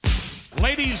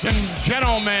Ladies and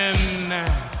gentlemen,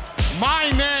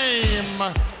 my name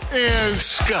is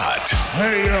Scott.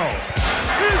 Hey, yo.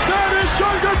 Is that his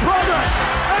younger brother?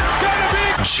 It's gonna be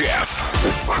Jeff.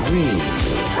 The cream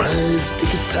will rise to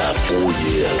the top. Oh,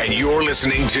 yeah. And you're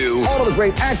listening to all of the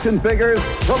great action figures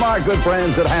from our good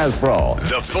friends at Hasbro.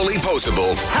 The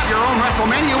Fullyposeable. Have your own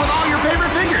WrestleMania with all your favorite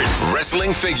figures.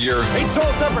 Wrestling figure. Each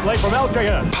sold separately from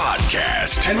LJN.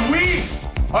 Podcast. And we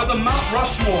are the Mount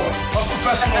Rushmore of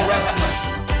professional wrestling.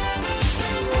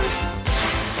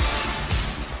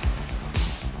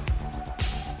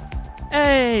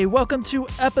 Hey, welcome to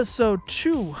episode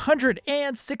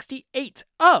 268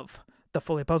 of the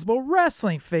Fullyposeable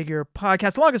Wrestling Figure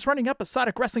Podcast, the longest running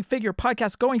episodic wrestling figure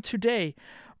podcast going today.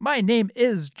 My name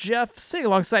is Jeff. Sitting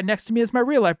alongside next to me is my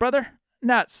real life brother,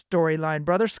 not storyline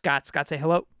brother, Scott. Scott, say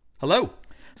hello. Hello.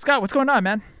 Scott, what's going on,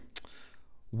 man?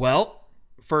 Well,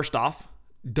 first off,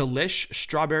 Delish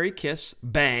Strawberry Kiss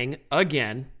Bang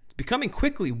again, becoming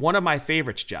quickly one of my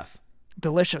favorites, Jeff.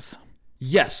 Delicious.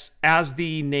 Yes, as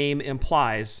the name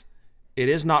implies, it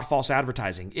is not false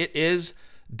advertising. It is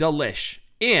delish.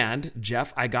 And,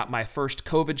 Jeff, I got my first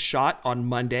COVID shot on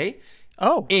Monday.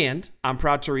 Oh. And I'm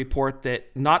proud to report that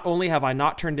not only have I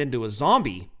not turned into a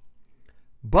zombie,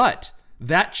 but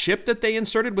that chip that they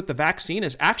inserted with the vaccine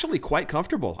is actually quite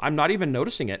comfortable. I'm not even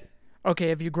noticing it. Okay,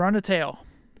 have you grown a tail?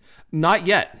 Not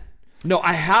yet. No,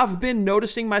 I have been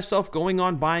noticing myself going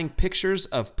on buying pictures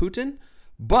of Putin,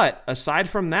 but aside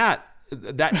from that,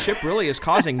 that chip really is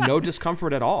causing no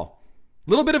discomfort at all. A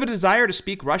little bit of a desire to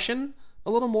speak Russian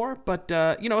a little more, but,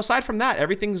 aside from that,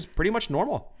 everything's pretty much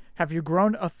normal. Have you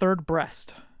grown a third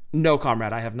breast? No,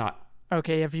 comrade, I have not.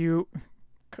 Okay,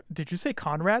 did you say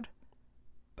Conrad?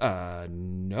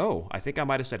 No. I think I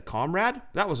might have said comrade.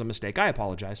 That was a mistake. I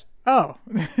apologize. Oh.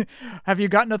 Have you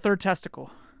gotten a third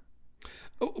testicle?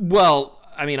 Well,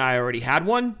 I mean, I already had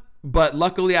one, but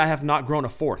luckily I have not grown a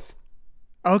fourth.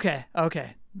 Okay.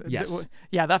 Yes.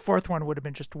 Yeah, that fourth one would have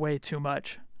been just way too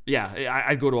much. Yeah,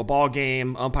 I'd go to a ball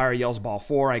game, umpire yells ball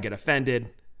 4, I get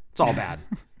offended. It's all bad.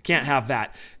 Can't have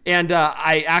that. And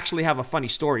I actually have a funny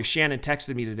story. Shannon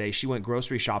texted me today. She went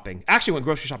grocery shopping. Actually went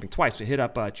grocery shopping twice. We hit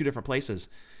up 2 different places.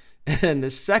 And the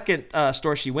second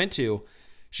store she went to,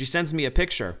 she sends me a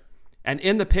picture. And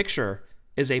in the picture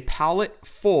is a pallet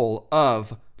full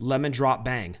of Lemon Drop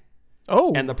Bang.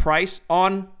 Oh. And the price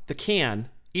on the can,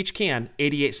 each can,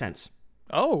 88 cents.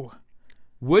 Oh.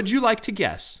 Would you like to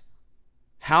guess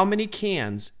how many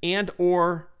cans and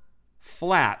or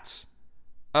flats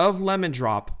of Lemon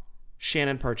Drop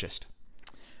Shannon purchased?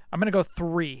 I'm going to go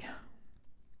 3.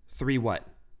 3 what?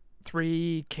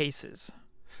 3 cases.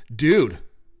 Dude,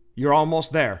 you're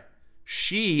almost there.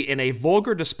 She, in a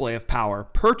vulgar display of power,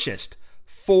 purchased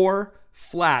 4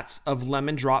 flats of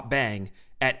Lemon Drop Bang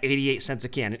at 88 cents a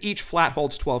can. And each flat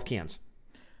holds 12 cans.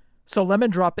 So Lemon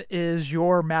Drop is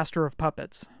your master of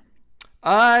puppets?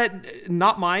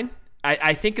 Not mine.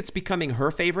 I think it's becoming her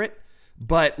favorite,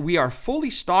 but we are fully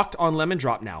stocked on Lemon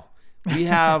Drop now. We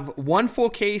have 1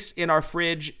 full case in our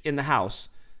fridge in the house,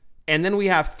 and then we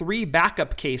have 3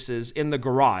 backup cases in the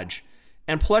garage.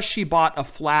 And plus she bought a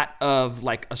flat of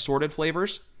like assorted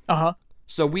flavors. Uh-huh.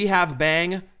 So we have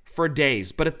Bang for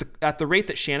days, but at the rate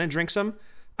that Shannon drinks them,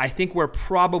 I think we're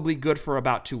probably good for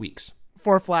about 2 weeks.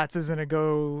 4 flats isn't a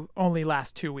go only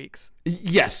last 2 weeks.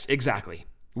 Yes, exactly.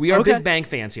 We are big Bang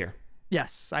fans here.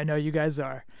 Yes, I know you guys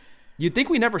are. You'd think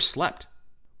we never slept.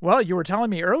 Well, you were telling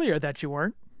me earlier that you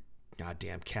weren't.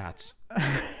 Goddamn cats.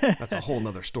 That's a whole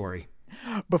nother story.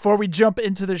 Before we jump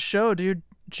into the show, dude,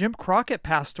 Jim Crockett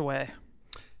passed away.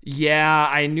 Yeah,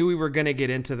 I knew we were going to get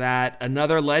into that.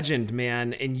 Another legend,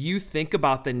 man. And you think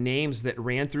about the names that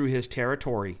ran through his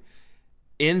territory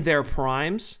in their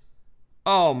primes.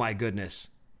 Oh, my goodness.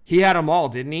 He had them all,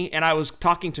 didn't he? And I was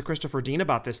talking to Christopher Dean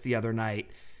about this the other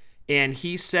night. And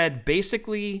he said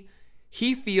basically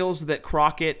he feels that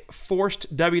Crockett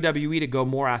forced WWE to go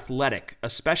more athletic,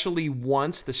 especially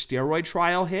once the steroid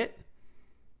trial hit.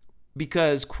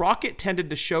 Because Crockett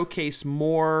tended to showcase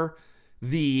more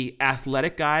the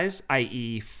athletic guys,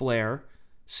 i.e. Flair,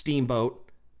 Steamboat,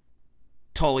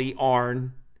 Tully,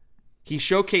 Arn. He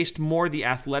showcased more the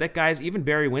athletic guys, even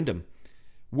Barry Windham.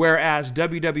 Whereas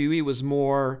WWE was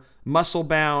more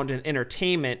muscle-bound and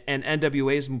entertainment, and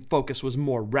NWA's focus was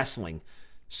more wrestling.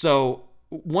 So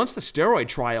once the steroid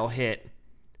trial hit,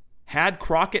 had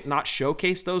Crockett not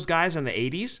showcased those guys in the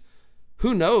 80s,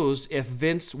 who knows if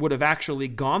Vince would have actually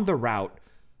gone the route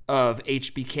of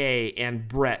HBK and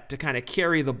Brett to kind of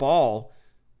carry the ball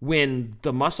when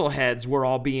the muscleheads were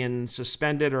all being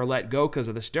suspended or let go because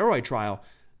of the steroid trial.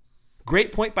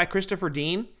 Great point by Christopher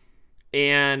Dean.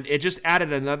 And it just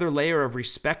added another layer of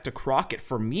respect to Crockett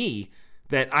for me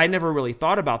that I never really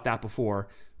thought about that before,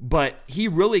 but he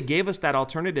really gave us that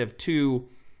alternative to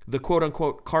the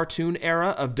quote-unquote cartoon era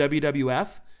of WWF,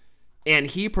 and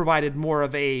he provided more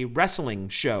of a wrestling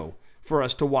show for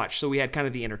us to watch. So we had kind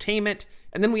of the entertainment,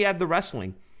 and then we had the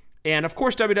wrestling. And of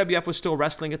course, WWF was still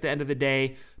wrestling at the end of the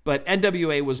day, but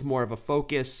NWA was more of a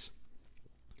focus,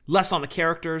 less on the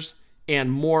characters,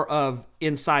 and more of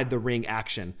inside the ring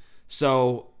action.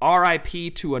 So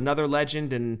RIP to another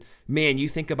legend. And man, you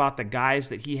think about the guys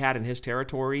that he had in his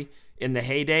territory in the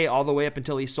heyday, all the way up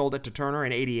until he sold it to Turner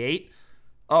in '88.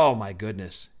 Oh my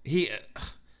goodness.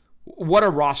 What a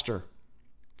roster.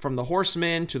 From the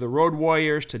Horsemen to the Road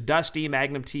Warriors to Dusty,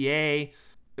 Magnum TA.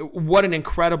 What an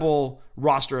incredible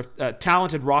roster,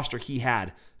 talented roster he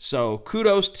had. So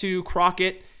kudos to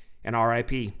Crockett and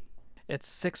RIP. It's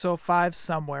 6:05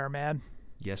 somewhere, man.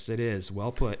 Yes, it is.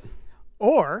 Well put.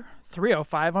 Or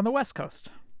 3:05 on the West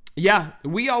Coast. Yeah,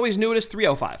 we always knew it as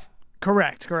 3:05.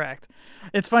 Correct.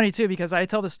 It's funny, too, because I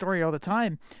tell the story all the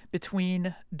time.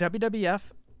 Between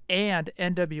WWF and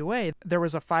NWA, there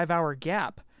was a 5-hour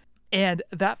gap. And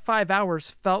that 5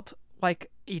 hours felt like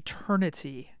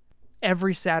eternity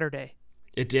every Saturday.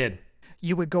 It did.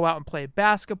 You would go out and play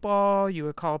basketball. You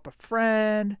would call up a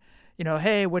friend. You know,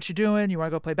 hey, what you doing? You want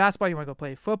to go play basketball? You want to go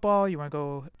play football? You want to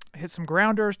go hit some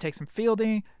grounders, take some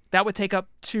fielding? That would take up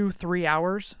 2-3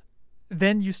 hours.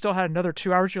 Then you still had another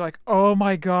 2 hours. You're like, oh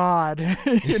my God.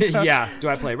 You know? Yeah. Do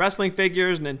I play wrestling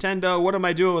figures, Nintendo? What am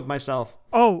I doing with myself?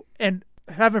 Oh, and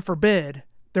heaven forbid,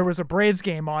 there was a Braves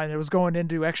game on and it was going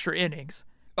into extra innings.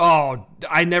 Oh,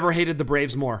 I never hated the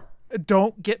Braves more.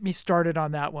 Don't get me started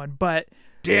on that one, but...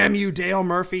 Damn you, Dale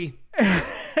Murphy.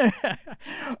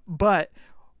 But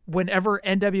whenever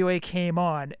NWA came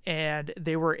on and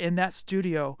they were in that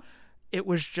studio, it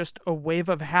was just a wave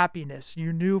of happiness.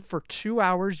 You knew for 2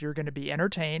 hours you're going to be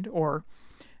entertained, or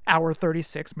hour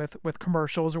 36 with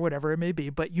commercials or whatever it may be,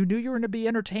 but you knew you were going to be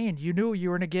entertained. You knew you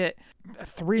were going to get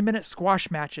 3-minute squash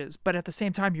matches, but at the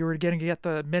same time you were going to get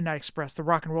the Midnight Express, the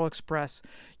Rock and Roll Express.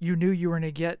 You knew you were going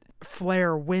to get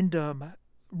Flair, Wyndham,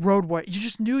 Road Warrior. You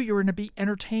just knew you were going to be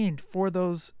entertained for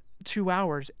those 2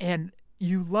 hours, and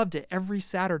you loved it every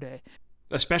Saturday.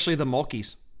 Especially the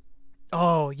Mulkeys.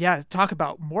 Oh, yeah. Talk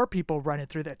about more people running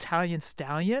through the Italian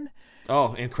Stallion.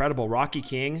 Oh, incredible. Rocky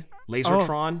King,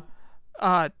 Lasertron.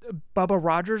 Bubba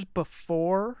Rogers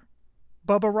before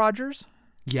Bubba Rogers.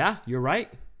 Yeah, you're right.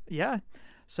 Yeah.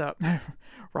 So,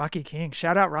 Rocky King.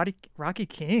 Shout out Rocky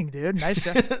King, dude. Nice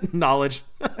job. Knowledge.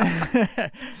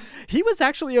 He was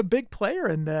actually a big player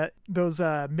in those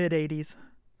mid-'80s.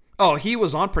 Oh, he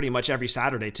was on pretty much every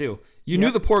Saturday, too. You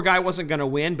knew the poor guy wasn't going to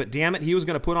win, but damn it, he was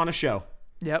going to put on a show.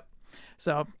 Yep.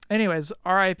 So, anyways,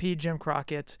 RIP Jim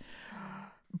Crockett.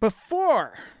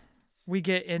 Before we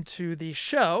get into the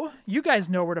show, you guys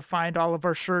know where to find all of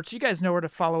our shirts. You guys know where to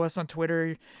follow us on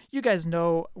Twitter. You guys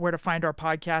know where to find our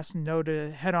podcast and know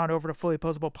to head on over to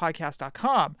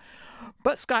fullyposeablepodcast.com.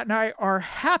 But Scott and I are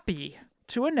happy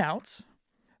to announce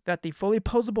that the Fully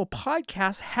Poseable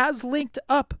podcast has linked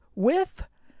up with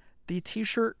the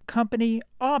t-shirt company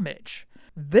Homage.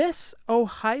 This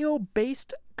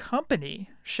Ohio-based company,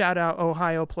 shout out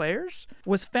Ohio players,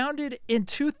 was founded in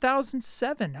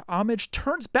 2007. Homage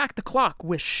turns back the clock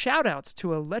with shout outs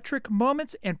to electric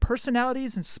moments and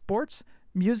personalities in sports,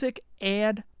 music,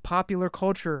 and popular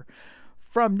culture.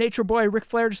 From Nature Boy Ric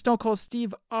Flair to Stone Cold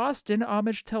Steve Austin,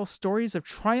 Homage tells stories of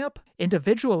triumph,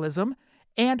 individualism,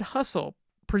 and hustle,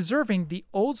 preserving the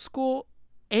old school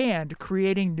and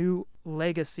creating new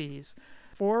legacies.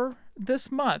 For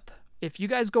this month, if you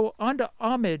guys go onto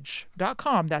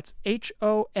homage.com, that's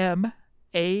HOMAGE.com,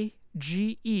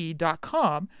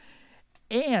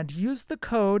 and use the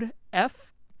code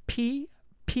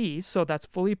FPP, so that's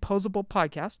Fully Poseable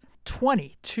Podcast,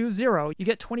 2020, you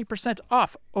get 20%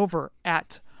 off over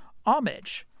at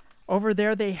Homage. Over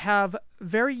there, they have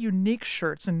very unique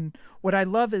shirts, and what I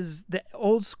love is the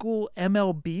old school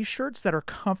MLB shirts that are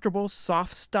comfortable,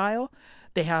 soft style.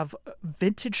 They have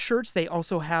vintage shirts. They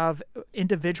also have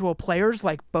individual players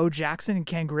like Bo Jackson and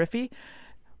Ken Griffey.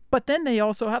 But then they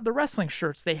also have the wrestling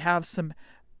shirts. They have some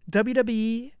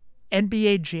WWE,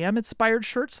 NBA Jam inspired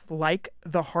shirts like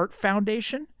the Hart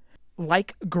Foundation,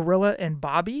 like Gorilla and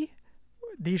Bobby.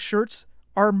 These shirts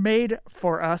are made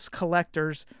for us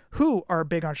collectors who are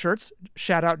big on shirts.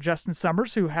 Shout out Justin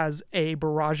Summers, who has a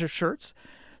barrage of shirts.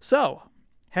 So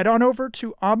head on over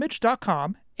to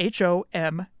homage.com,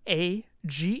 HOMAGE,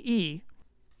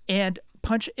 and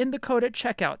punch in the code at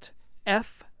checkout,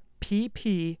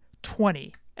 FPP20,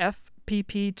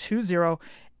 FPP20,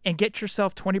 and get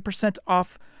yourself 20%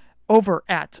 off over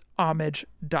at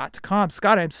homage.com.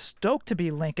 Scott, I'm stoked to be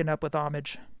linking up with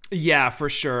Homage. Yeah, for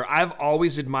sure. I've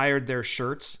always admired their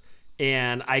shirts,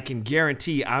 and I can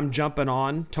guarantee I'm jumping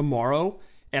on tomorrow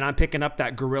and I'm picking up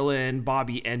that Gorilla and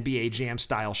Bobby NBA Jam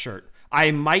style shirt.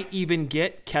 I might even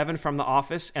get Kevin from The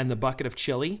Office and the Bucket of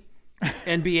Chili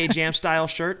NBA Jam style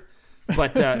shirt.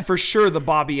 But for sure, the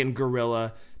Bobby and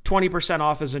Gorilla, 20%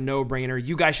 off is a no-brainer.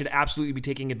 You guys should absolutely be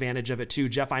taking advantage of it too.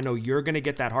 Jeff, I know you're going to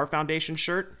get that Heart Foundation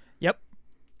shirt. Yep.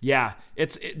 Yeah,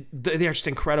 they're just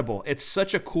incredible. It's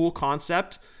such a cool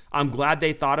concept. I'm glad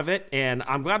they thought of it, and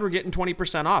I'm glad we're getting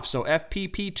 20% off. So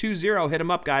FPP20, hit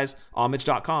them up, guys.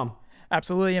 Homage.com.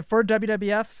 Absolutely. And for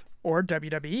WWF or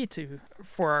WWE,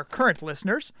 for our current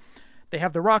listeners, they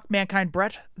have The Rock, Mankind,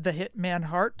 Bret, The Hitman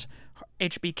Hart,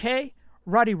 HBK,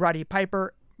 Roddy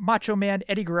Piper, Macho Man,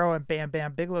 Eddie Guerrero, and Bam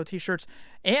Bam Bigelow t-shirts.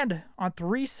 And on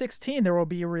 3/16, there will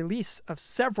be a release of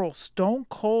several Stone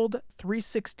Cold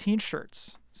 3/16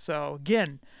 shirts. So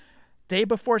again, day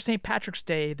before St. Patrick's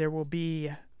Day, there will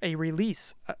be a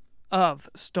release of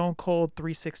Stone Cold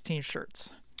 3/16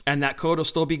 shirts. And that code will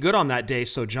still be good on that day,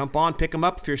 so jump on, pick them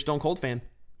up if you're a Stone Cold fan.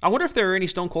 I wonder if there are any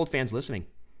Stone Cold fans listening.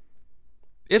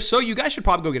 If so, you guys should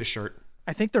probably go get a shirt.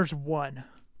 I think there's one.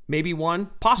 Maybe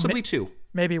one, possibly two.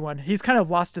 Maybe one. He's kind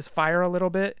of lost his fire a little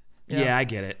bit. Yeah, I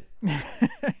get it.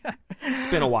 It's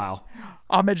been a while.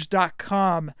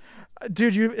 Homage.com.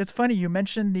 Dude, it's funny. You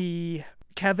mentioned the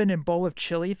Kevin and bowl of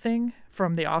chili thing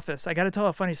from The Office. I got to tell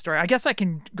a funny story. I guess I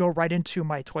can go right into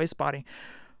my toy spotting.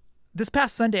 This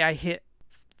past Sunday, I hit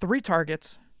 3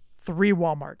 Targets, 3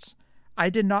 Walmarts. I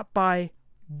did not buy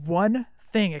one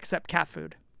thing except cat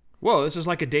food. Whoa, this is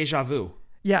like a deja vu.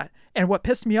 Yeah, and what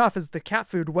pissed me off is the cat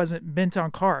food wasn't mint on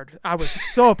card. I was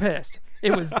so pissed.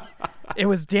 It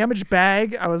was damaged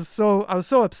bag. I was so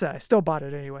upset. I still bought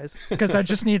it anyways because I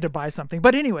just needed to buy something.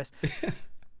 But anyways,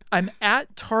 I'm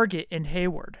at Target in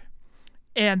Hayward,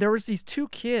 and there was these 2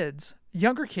 kids,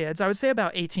 younger kids, I would say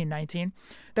about 18, 19,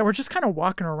 that were just kind of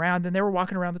walking around, and they were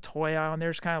walking around the toy aisle, and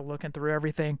they're just kind of looking through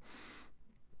everything.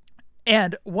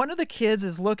 And one of the kids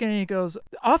is looking, and he goes,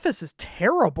 "The Office is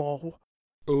terrible."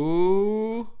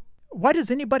 Ooh. Why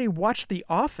does anybody watch The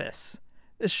Office?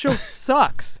 This show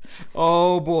sucks.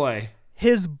 Oh, boy.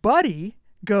 His buddy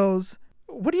goes,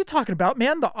 "What are you talking about,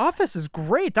 man? The Office is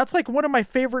great. That's like one of my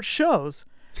favorite shows."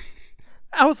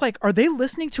 I was like, are they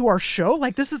listening to our show?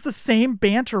 Like, this is the same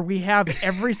banter we have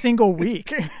every single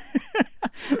week.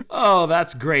 Oh,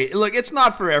 that's great. Look, it's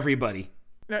not for everybody.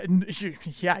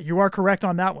 Yeah, you are correct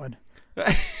on that one.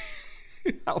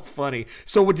 How funny.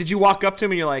 So did you walk up to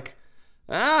him and you're like,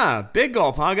 big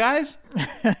gulp, huh, guys?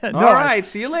 No, all right,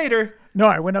 see you later. No,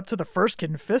 I went up to the first kid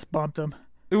and fist bumped him.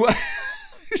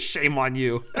 Shame on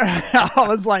you. I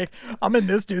was like, I'm in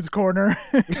this dude's corner.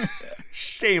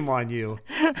 Shame on you.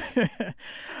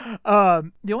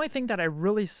 The only thing that I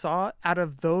really saw out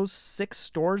of those 6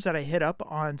 stores that I hit up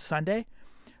on Sunday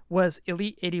was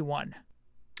Elite 81.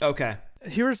 Okay.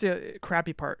 Here's the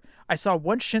crappy part. I saw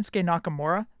one Shinsuke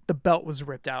Nakamura. The belt was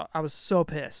ripped out. I was so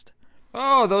pissed.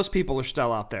 Oh, those people are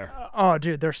still out there. Oh,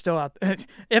 dude, they're still out.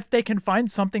 If they can find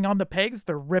something on the pegs,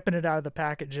 they're ripping it out of the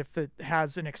package if it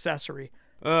has an accessory.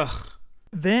 Ugh.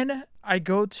 Then I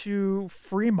go to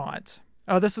Fremont.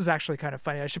 Oh, this was actually kind of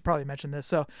funny. I should probably mention this.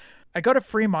 So I go to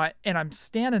Fremont and I'm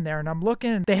standing there and I'm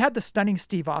looking. They had the stunning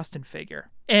Steve Austin figure.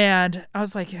 And I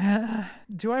was like,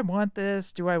 do I want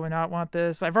this? Do I not want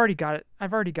this? I've already got it.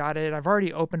 I've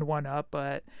already opened one up.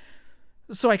 But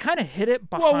so I kind of hit it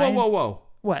behind. Whoa.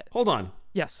 What? Hold on.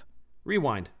 Yes.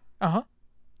 Rewind. Uh-huh.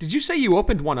 Did you say you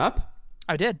opened one up?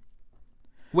 I did.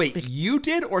 Wait, you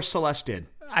did or Celeste did?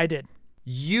 I did.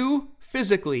 You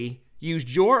physically used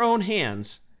your own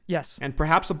hands, yes, and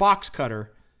perhaps a box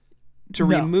cutter to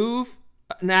remove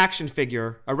an action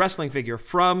figure, a wrestling figure,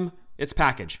 from its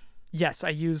package. Yes, I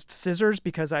used scissors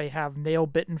because I have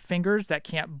nail-bitten fingers that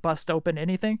can't bust open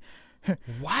anything.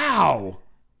 Wow.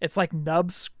 It's like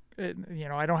nubs.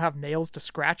 I don't have nails to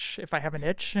scratch if I have an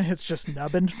itch. It's just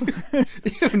nubbins.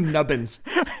 Nubbins.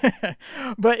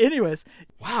 But anyways.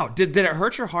 Wow. Did it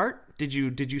hurt your heart? Did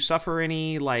you suffer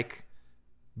any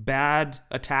bad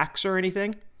attacks or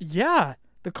anything? Yeah.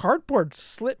 The cardboard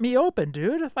slit me open,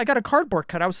 dude. I got a cardboard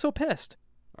cut. I was so pissed.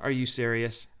 Are you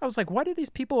serious? I was like, why do these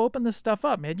people open this stuff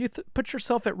up, man? You put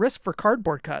yourself at risk for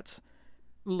cardboard cuts.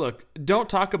 Look, don't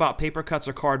talk about paper cuts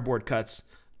or cardboard cuts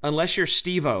unless you're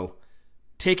Steve-O,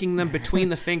 taking them between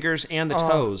the fingers and the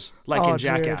toes, like in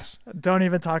Jackass. Dude. Don't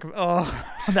even talk about...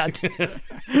 that's...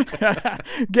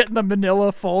 Getting the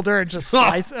manila folder and just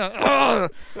slice... Oh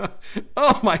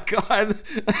my God.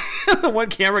 The one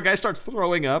camera guy starts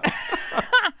throwing up.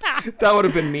 That would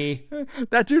have been me.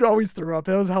 That dude always threw up.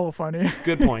 It was hella funny.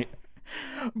 Good point.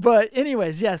 But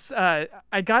anyways, yes, I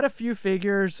got a few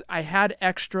figures. I had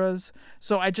extras,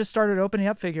 so I just started opening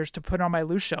up figures to put on my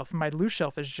loose shelf. And my loose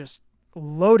shelf is just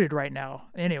loaded right now.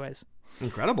 Anyways.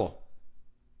 Incredible.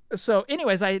 So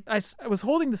anyways, I was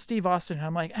holding the Steve Austin, and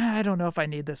I'm like, I don't know if I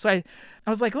need this. So I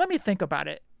was like, let me think about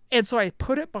it. And so I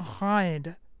put it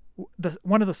behind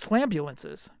one of the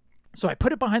Slambulances. So I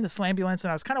put it behind the Slambulance,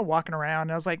 and I was kind of walking around,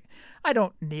 and I was like, I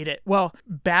don't need it. Well,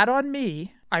 bad on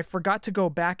me. I forgot to go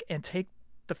back and take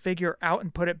the figure out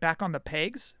and put it back on the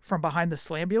pegs from behind the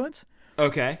Slambulance.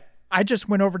 Okay. I just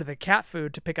went over to the cat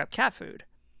food to pick up cat food,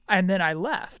 and then I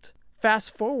left.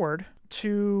 Fast forward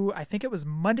to, I think it was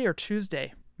Monday or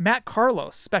Tuesday. Matt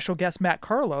Carlos, special guest Matt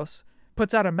Carlos,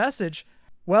 puts out a message.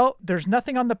 Well, there's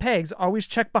nothing on the pegs. Always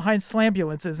check behind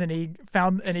Slambulances, and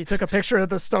he took a picture of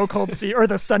the Stone Cold Steve or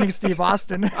the Stunning Steve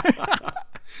Austin.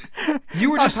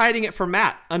 You were just hiding it from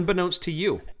Matt, unbeknownst to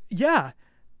you. Yeah.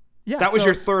 Yeah. That was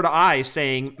your third eye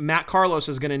saying, Matt Carlos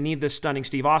is going to need this Stunning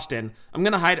Steve Austin. I'm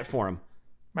going to hide it for him.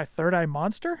 My third eye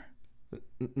monster?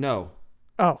 No.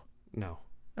 Oh. No.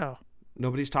 Oh.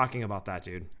 Nobody's talking about that,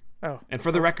 dude. Oh. And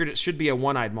for the record, it should be a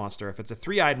one-eyed monster. If it's a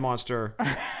three-eyed monster,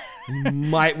 you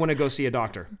might want to go see a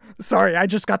doctor. Sorry, I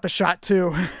just got the shot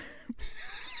too.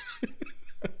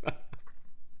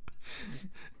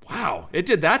 Wow, it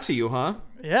did that to you, huh?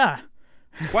 Yeah.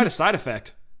 It's quite a side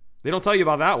effect. They don't tell you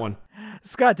about that one.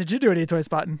 Scott, did you do any toy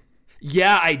spotting?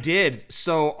 Yeah, I did.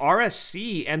 So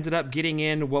RSC ended up getting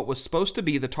in what was supposed to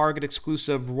be the Target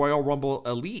exclusive Royal Rumble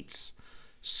Elites.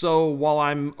 So while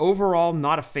I'm overall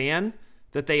not a fan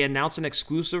that they announce an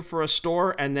exclusive for a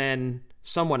store and then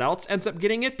someone else ends up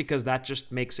getting it because that just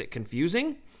makes it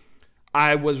confusing,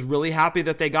 I was really happy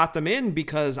that they got them in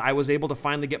because I was able to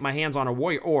finally get my hands on a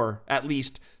Warrior, or at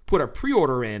least put a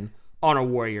pre-order in on a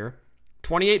Warrior.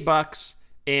 $28,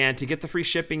 and to get the free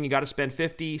shipping, you got to spend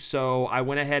 $50. So I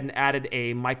went ahead and added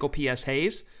a Michael P.S.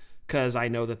 Hayes because I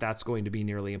know that that's going to be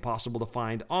nearly impossible to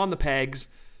find on the pegs.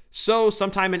 So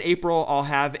sometime in April, I'll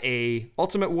have a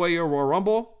Ultimate Warrior Royal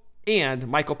Rumble and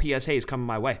Michael P.S. Hayes coming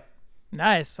my way.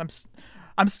 Nice.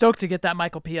 I'm stoked to get that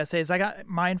Michael P.S.A's. I got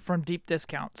mine from deep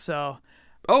discount, so.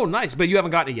 Oh, nice. But you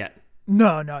haven't gotten it yet.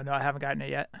 No, I haven't gotten it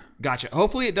yet. Gotcha.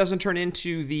 Hopefully it doesn't turn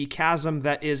into the chasm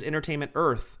that is Entertainment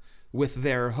Earth with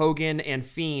their Hogan and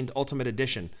Fiend Ultimate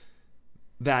Edition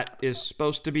that is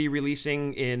supposed to be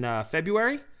releasing in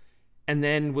February and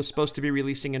then was supposed to be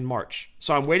releasing in March.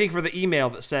 So I'm waiting for the email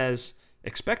that says,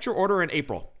 expect your order in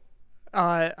April.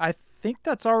 I think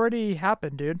that's already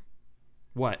happened, dude.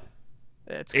 What?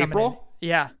 It's coming April? in.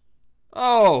 Yeah.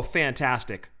 Oh,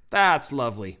 fantastic. That's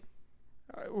lovely.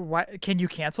 Why, can you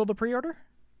cancel the pre-order?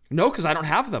 No, because I don't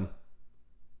have them.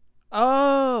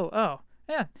 Oh.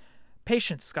 Yeah.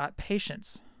 Patience, Scott.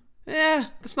 Patience.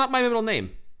 That's not my middle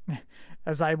name.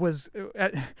 As I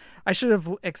should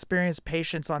have experienced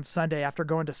patience on Sunday after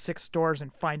going to 6 stores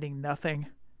and finding nothing.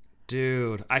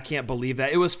 Dude, I can't believe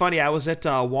that. It was funny. I was at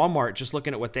Walmart just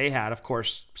looking at what they had. Of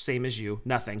course, same as you,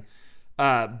 nothing.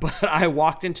 But I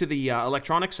walked into the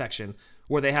electronics section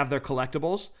where they have their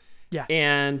collectibles. Yeah.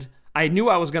 And I knew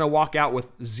I was going to walk out with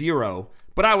 0,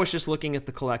 but I was just looking at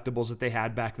the collectibles that they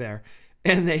had back there.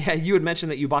 And you had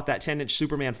mentioned that you bought that 10-inch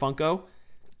Superman Funko.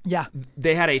 Yeah.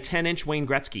 They had a 10-inch Wayne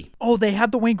Gretzky. Oh, they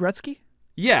had the Wayne Gretzky?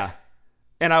 Yeah.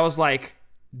 And I was like,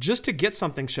 just to get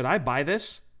something, should I buy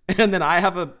this? And then I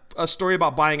have a story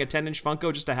about buying a 10-inch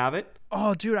Funko just to have it.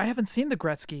 Oh, dude, I haven't seen the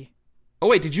Gretzky. Oh,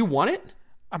 wait, did you want it?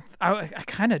 I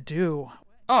kind of do.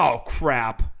 Oh,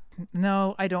 crap.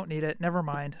 No, I don't need it. Never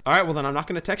mind. All right, well, then I'm not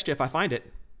going to text you if I find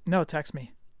it. No, text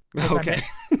me. Okay.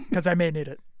 Because I may need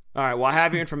it. All right, well, I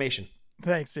have your information.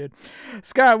 Thanks, dude.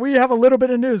 Scott, we have a little bit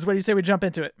of news. What do you say we jump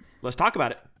into it? Let's talk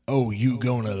about it. Oh, you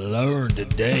gonna learn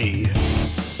today.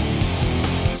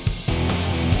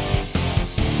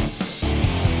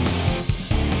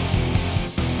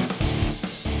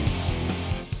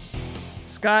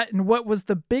 Scott, and what was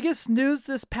the biggest news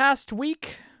this past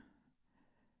week?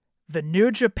 The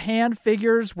New Japan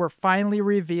figures were finally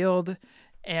revealed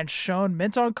and shown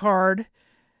mint on card.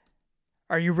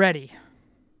 Are you ready?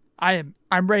 I'm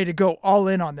ready to go all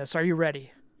in on this. Are you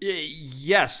ready?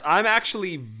 Yes, I'm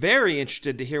actually very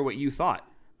interested to hear what you thought.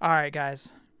 All right,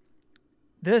 guys.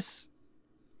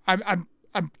 I'm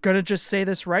gonna just say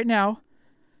this right now.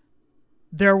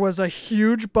 There was a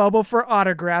huge bubble for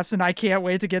autographs, and I can't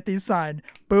wait to get these signed.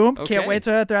 Boom. Okay. Can't wait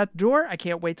till they're at the door. I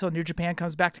can't wait till New Japan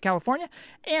comes back to California,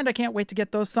 and I can't wait to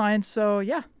get those signed. So,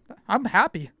 yeah, I'm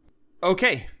happy.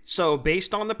 Okay, so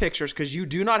based on the pictures, because you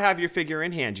do not have your figure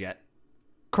in hand yet.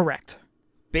 Correct.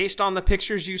 Based on the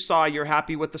pictures you saw, you're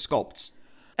happy with the sculpts.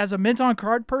 As a mint on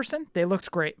card person, they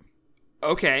looked great.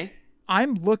 Okay.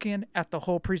 I'm looking at the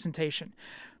whole presentation.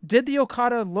 Did the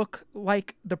Okada look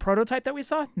like the prototype that we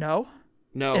saw? No.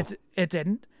 It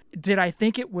didn't. Did I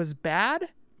think it was bad?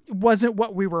 It wasn't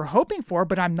what we were hoping for,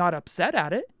 but I'm not upset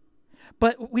at it.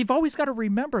 But we've always got to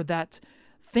remember that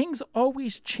things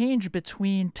always change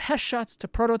between test shots to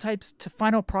prototypes to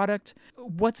final product.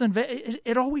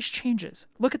 It always changes.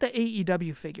 Look at the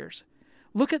AEW figures.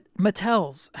 Look at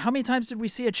Mattel's. How many times did we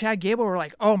see a Chad Gable? We're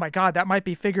like, oh my God, that might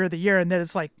be figure of the year. And then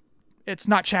it's like, it's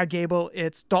not Chad Gable,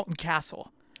 it's Dalton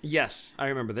Castle. Yes, I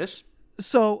remember this.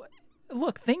 So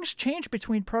look, things change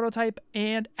between prototype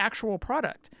and actual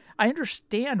product. I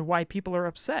understand why people are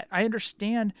upset. I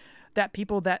understand that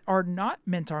people that are not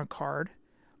mint on card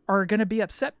are going to be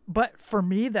upset. But for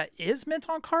me, that is mint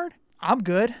on card, I'm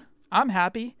good. I'm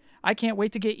happy. I can't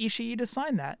wait to get Ishii to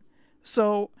sign that.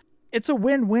 So it's a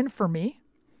win-win for me.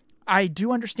 I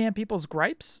do understand people's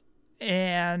gripes.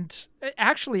 And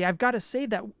actually, I've got to say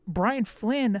that Brian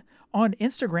Flynn on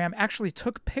Instagram actually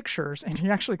took pictures, and he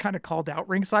actually kind of called out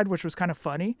Ringside, which was kind of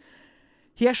funny.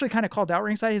 He actually kind of called out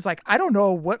Ringside. He's like, I don't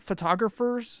know what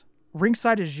photographers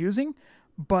Ringside is using,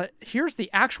 but here's the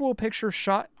actual picture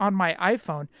shot on my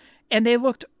iPhone, and they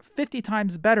looked 50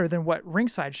 times better than what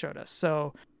Ringside showed us.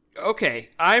 So, okay,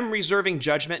 I'm reserving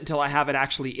judgment until I have it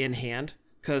actually in hand,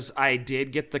 because I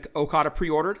did get the Okada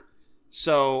pre-ordered.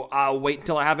 So I'll wait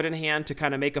until I have it in hand to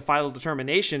kind of make a final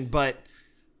determination. But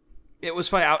it was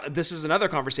funny. This is another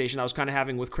conversation I was kind of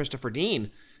having with Christopher Dean.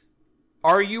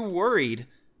 Are you worried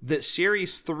that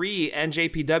Series 3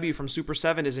 NJPW from Super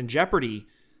 7 is in jeopardy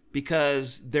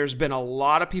because there's been a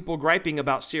lot of people griping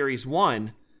about Series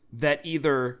 1 that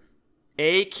either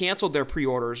A, canceled their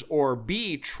pre-orders, or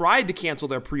B, tried to cancel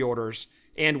their pre-orders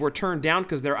and were turned down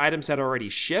because their items had already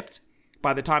shipped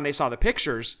by the time they saw the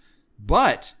pictures,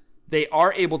 but they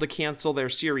are able to cancel their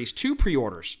Series 2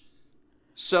 pre-orders.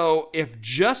 So if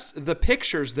just the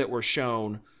pictures that were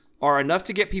shown are enough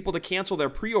to get people to cancel their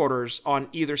pre-orders on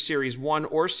either Series 1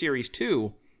 or Series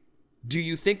 2, do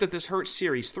you think that this hurts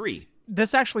Series 3?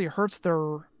 This actually hurts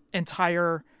their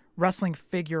entire wrestling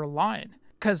figure line,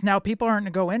 because now people aren't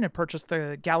going to go in and purchase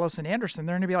the Gallows and Anderson.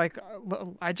 They're going to be like,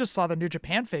 I just saw the New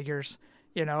Japan figures.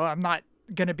 I'm not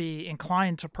going to be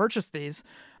inclined to purchase these.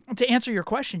 To answer your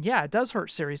question, yeah, it does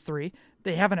hurt Series 3.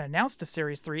 They haven't announced a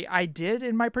Series 3. I did,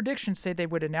 in my prediction, say they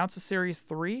would announce a Series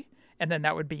 3, and then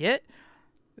that would be it.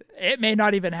 It may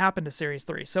not even happen to Series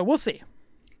 3, so we'll see.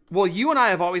 Well, you and I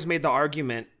have always made the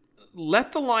argument,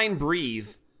 let the line breathe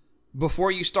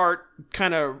before you start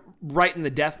kind of writing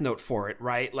the death note for it,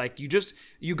 right? Like,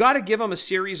 you got to give them a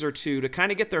series or two to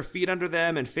kind of get their feet under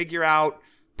them and figure out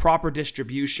proper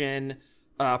distribution,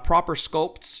 proper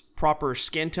sculpts, proper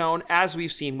skin tone, as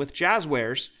we've seen with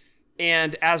Jazzwares,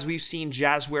 and as we've seen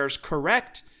Jazzwares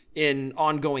correct in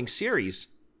ongoing series.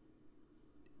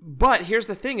 But here's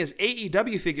the thing is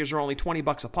AEW figures are only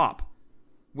 $20 a pop.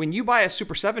 When you buy a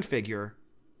Super 7 figure,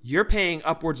 you're paying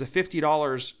upwards of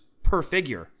 $50 per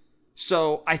figure.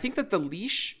 So I think that the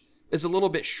leash is a little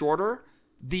bit shorter.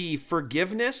 The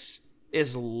forgiveness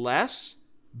is less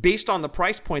based on the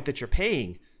price point that you're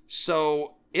paying.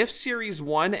 So if Series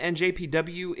 1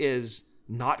 NJPW is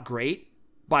not great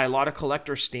by a lot of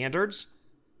collector standards,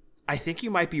 I think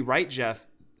you might be right, Jeff.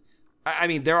 I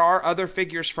mean, there are other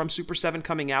figures from Super 7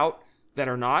 coming out that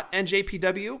are not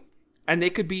NJPW, and they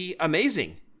could be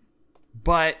amazing.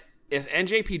 But if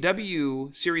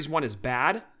NJPW Series 1 is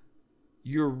bad,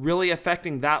 you're really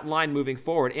affecting that line moving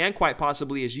forward, and quite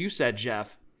possibly, as you said,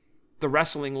 Jeff, the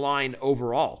wrestling line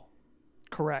overall.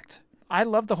 Correct. I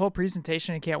love the whole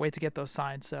presentation and can't wait to get those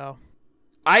signed. So,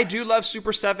 I do love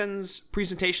Super 7's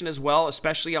presentation as well,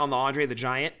 especially on the Andre the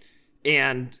Giant.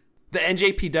 And the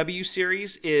NJPW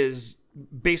series is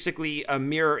basically a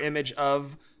mirror image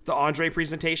of the Andre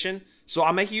presentation. So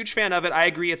I'm a huge fan of it. I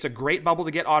agree it's a great bubble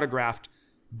to get autographed.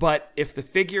 But if the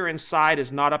figure inside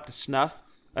is not up to snuff,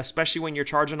 especially when you're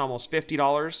charging almost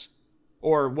 $50,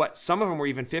 or what, some of them were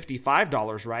even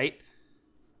 $55, right?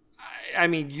 I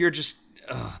mean, you're just...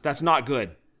 that's not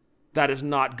good. That is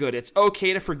not good. It's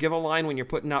okay to forgive a line when you're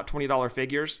putting out $20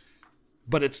 figures,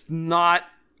 but it's not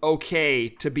okay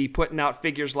to be putting out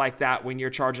figures like that when you're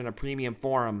charging a premium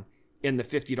for them in the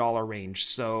 $50 range.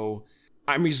 So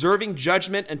I'm reserving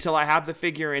judgment until I have the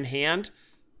figure in hand,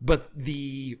 but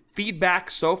the feedback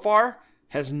so far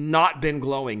has not been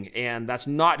glowing, and that's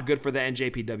not good for the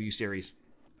NJPW series.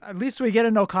 At least we get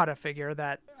an Okada figure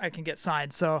that I can get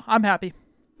signed, so I'm happy.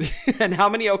 And how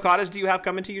many Okadas do you have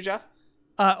coming to you, Jeff?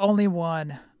 Only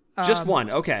one. Just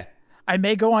one, okay. I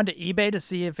may go onto eBay to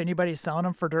see if anybody's selling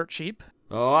them for dirt cheap.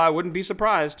 Oh, I wouldn't be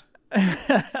surprised.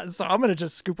 So I'm going to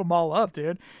just scoop them all up,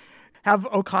 dude. Have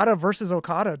Okada versus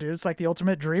Okada, dude. It's like the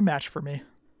ultimate dream match for me.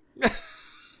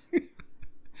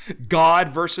 God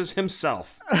versus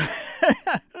himself.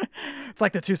 It's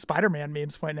like the two Spider-Man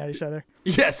memes pointing at each other.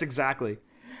 Yes, exactly.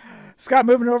 Scott,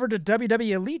 moving over to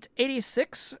WWE Elite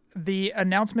 86, the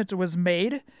announcement was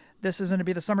made. This is going to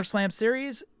be the SummerSlam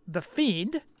series. The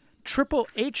Fiend, Triple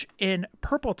H in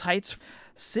purple tights,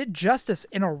 Sid Justice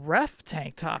in a ref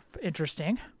tank top.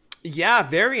 Interesting. Yeah,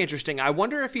 very interesting. I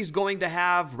wonder if he's going to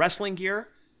have wrestling gear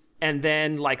and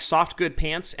then like soft good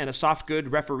pants and a soft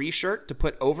good referee shirt to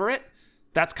put over it.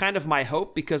 That's kind of my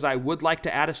hope because I would like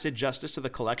to add a Sid Justice to the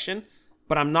collection,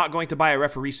 but I'm not going to buy a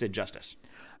referee Sid Justice.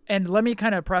 And let me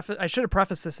kind of I should have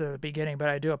prefaced this at the beginning, but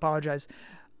I do apologize.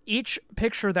 Each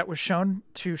picture that was shown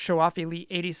to show off Elite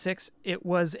 86, it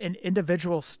was an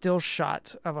individual still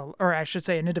shot or I should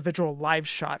say an individual live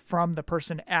shot from the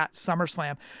person at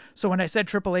SummerSlam. So when I said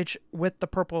Triple H with the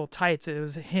purple tights, it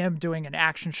was him doing an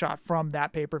action shot from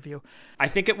that pay-per-view. I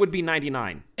think it would be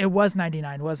 99. It was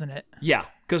 99, wasn't it? Yeah,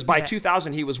 because by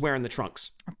 2000, he was wearing the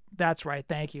trunks. That's right.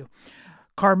 Thank you.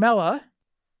 Carmella.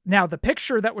 Now, the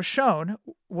picture that was shown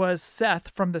was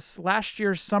Seth from this last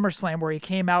year's SummerSlam where he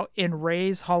came out in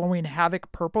Ray's Halloween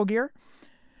Havoc purple gear,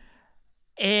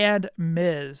 and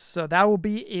Miz. So that will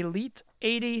be Elite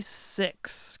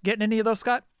 86. Getting any of those,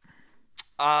 Scott?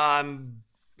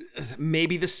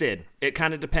 Maybe the Sid. It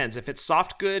kind of depends. If it's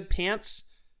soft good pants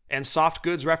and soft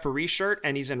goods referee shirt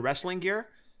and he's in wrestling gear,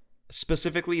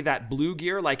 specifically that blue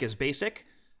gear like his basic,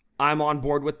 I'm on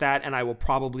board with that and I will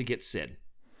probably get Sid.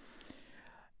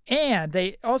 And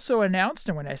they also announced,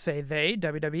 and when I say they,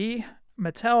 WWE,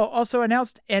 Mattel also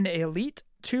announced an Elite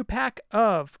 2-pack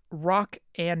of Rock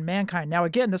and Mankind. Now,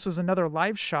 again, this was another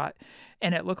live shot,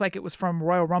 and it looked like it was from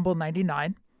Royal Rumble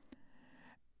 99.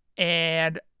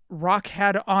 And Rock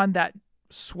had on that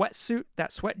sweatsuit,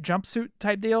 that sweat jumpsuit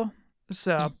type deal.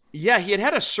 So yeah, he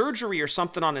had a surgery or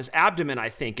something on his abdomen, I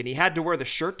think, and he had to wear the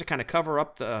shirt to kind of cover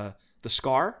up the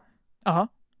scar. Uh-huh.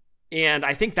 And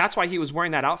I think that's why he was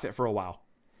wearing that outfit for a while.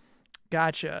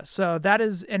 Gotcha. So that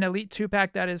is an Elite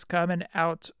 2-pack that is coming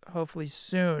out hopefully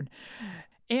soon.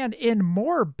 And in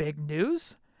more big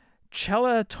news,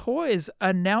 Cella Toys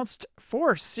announced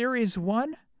for Series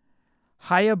 1,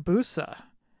 Hayabusa.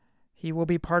 He will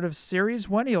be part of Series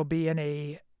 1. He'll be in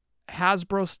a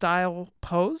Hasbro-style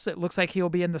pose. It looks like he'll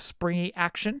be in the springy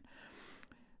action.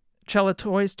 Cella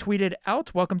Toys tweeted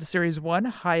out, "Welcome to Series 1,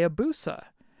 Hayabusa.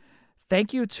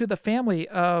 Thank you to the family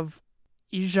of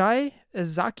Ijai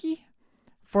Izaki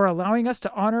for allowing us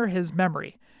to honor his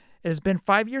memory. It has been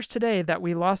 5 years today that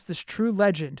we lost this true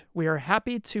legend. We are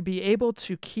happy to be able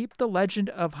to keep the legend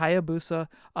of Hayabusa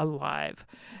alive."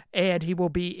 And he will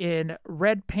be in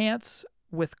red pants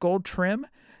with gold trim.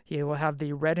 He will have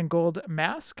the red and gold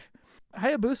mask.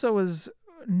 Hayabusa was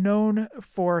known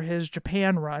for his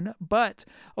Japan run, but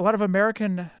a lot of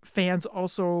American fans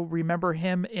also remember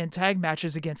him in tag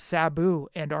matches against Sabu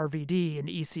and RVD in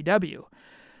ECW.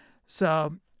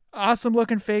 So, awesome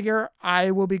looking figure.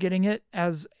 I will be getting it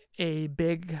as a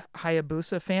big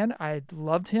Hayabusa fan. I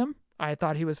loved him. I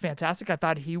thought he was fantastic. I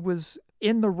thought he was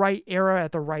in the right era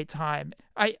at the right time.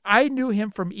 I knew him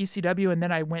from ECW, and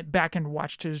then I went back and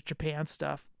watched his Japan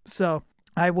stuff. So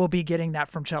I will be getting that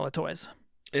from Cella Toys.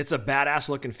 It's a badass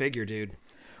looking figure, dude.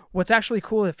 What's actually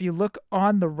cool, if you look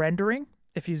on the rendering,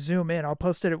 if you zoom in, I'll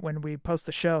post it when we post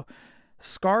the show,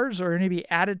 scars are going to be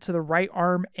added to the right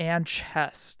arm and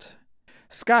chest.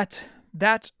 Scott,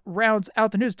 that rounds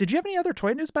out the news. Did you have any other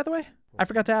toy news, by the way? I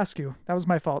forgot to ask you. That was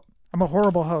my fault. I'm a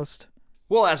horrible host.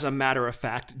 Well, as a matter of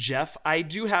fact, Jeff, I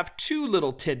do have two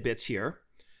little tidbits here.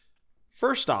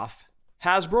 First off,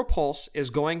 Hasbro Pulse is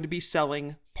going to be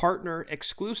selling partner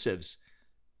exclusives,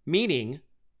 meaning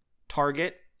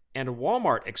Target and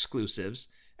Walmart exclusives,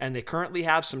 and they currently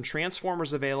have some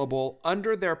Transformers available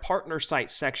under their partner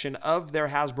site section of their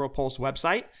Hasbro Pulse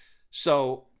website.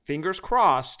 So, fingers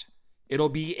crossed, it'll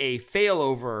be a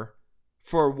failover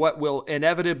for what will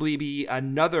inevitably be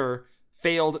another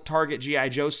failed Target G.I.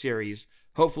 Joe series.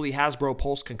 Hopefully Hasbro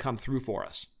Pulse can come through for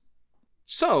us.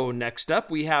 So, next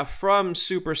up, we have from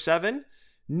Super 7,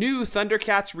 new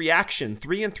Thundercats Reaction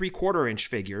 3 3/4 inch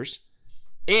figures.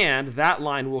 And that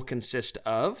line will consist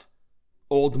of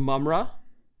Old Mumra,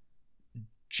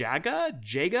 Jaga,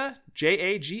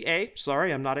 J-A-G-A.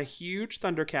 Sorry, I'm not a huge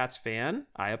Thundercats fan.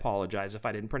 I apologize if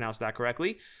I didn't pronounce that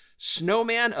correctly.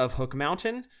 Snowman of Hook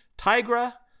Mountain,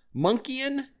 Tigra,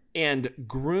 Monkeyan, and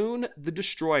Groon the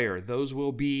Destroyer. Those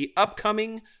will be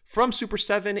upcoming from Super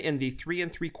 7 in the 3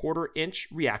 3/4 inch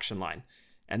reaction line.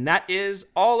 And that is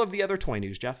all of the other toy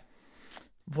news, Jeff.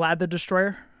 Vlad the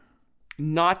Destroyer?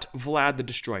 Not Vlad the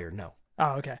Destroyer, no.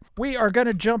 Oh, okay. We are going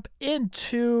to jump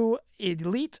into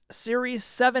Elite Series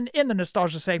 7 in the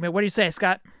nostalgia segment. What do you say,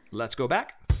 Scott? Let's go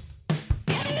back.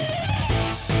 We're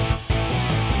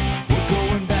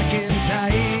going back in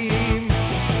time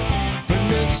for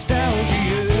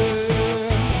nostalgia.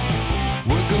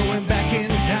 We're going back in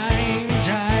time, nostalgia.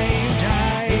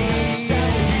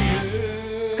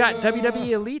 Scott,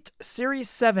 WWE Elite Series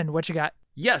 7, what you got?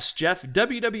 Yes, Jeff,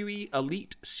 WWE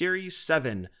Elite Series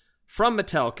 7 from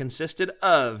Mattel consisted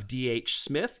of D.H.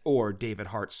 Smith, or David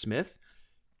Hart Smith.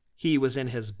 He was in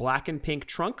his black and pink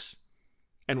trunks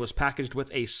and was packaged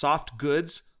with a Soft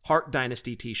Goods Hart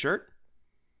Dynasty t-shirt.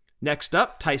 Next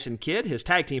up, Tyson Kidd, his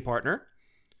tag team partner,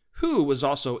 who was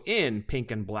also in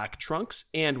pink and black trunks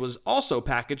and was also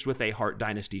packaged with a Hart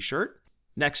Dynasty shirt.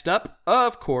 Next up,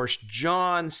 of course,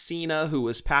 John Cena, who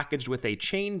was packaged with a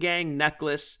Chain Gang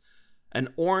necklace,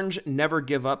 an orange Never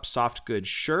Give Up Soft Goods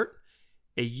shirt,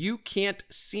 a You Can't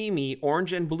See Me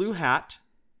orange and blue hat.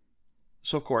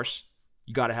 So, of course,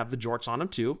 you got to have the jorts on him,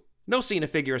 too. No Cena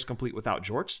figure is complete without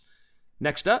jorts.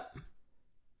 Next up,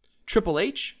 Triple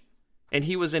H, and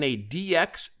he was in a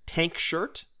DX tank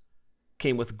shirt,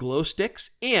 came with glow sticks,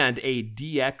 and a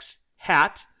DX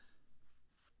hat.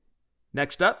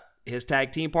 Next up, his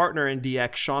tag team partner in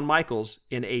DX, Shawn Michaels,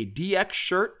 in a DX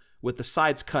shirt with the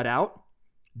sides cut out,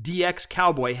 DX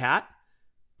cowboy hat,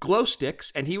 glow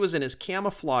sticks, and he was in his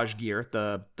camouflage gear,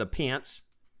 the pants.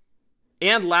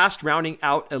 And last, rounding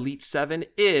out Elite 7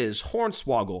 is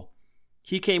Hornswoggle.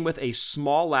 He came with a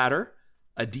small ladder,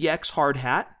 a DX hard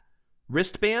hat,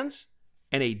 wristbands,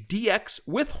 and a DX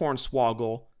with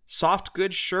Hornswoggle soft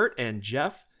goods shirt. And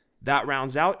Jeff, that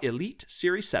rounds out Elite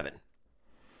Series 7.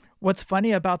 What's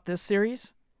funny about this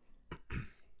series,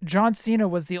 John Cena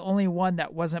was the only one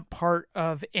that wasn't part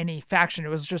of any faction. It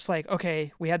was just like,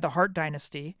 okay, we had the Hart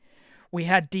Dynasty. We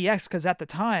had DX because at the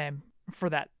time, for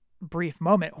that brief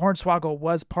moment, Hornswoggle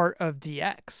was part of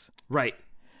DX. Right.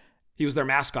 He was their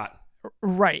mascot.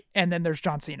 Right. And then there's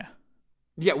John Cena.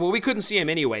 Yeah, well, we couldn't see him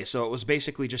anyway, so it was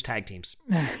basically just tag teams.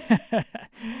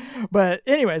 But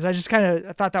anyways, I just kind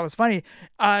of thought that was funny.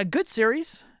 Good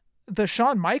series. The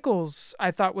Shawn Michaels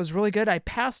I thought was really good. I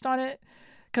passed on it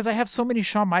because I have so many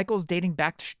Shawn Michaels dating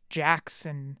back to Jakks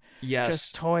and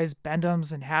just toys,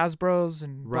 Bendham's and Hasbro's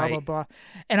and blah, blah, blah.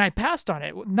 And I passed on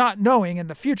it, not knowing in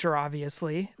the future,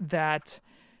 obviously, that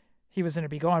he was going to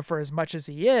be going for as much as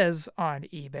he is on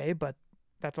eBay, but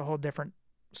that's a whole different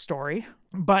story.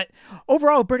 But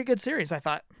overall, a pretty good series, I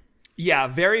thought. Yeah,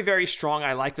 very, very strong.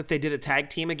 I like that they did a tag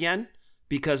team again,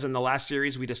 because in the last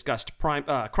series we discussed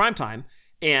Crime Time,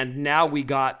 and now we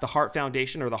got the Hart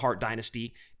Foundation or the Hart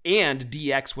Dynasty and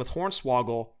DX with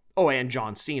Hornswoggle. Oh, and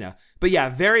John Cena. But yeah,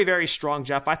 very, very strong,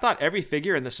 Jeff. I thought every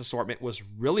figure in this assortment was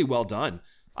really well done.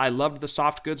 I loved the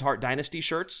Soft Goods Hart Dynasty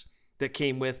shirts that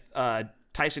came with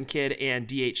Tyson Kidd and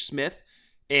D.H. Smith.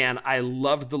 And I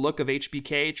loved the look of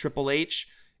HBK, Triple H.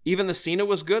 Even the Cena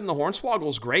was good and the Hornswoggle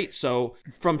was great. So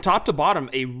from top to bottom,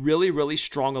 a really, really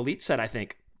strong Elite set, I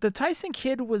think. The Tyson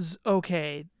Kidd was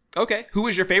okay. Okay. Who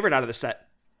was your favorite out of the set?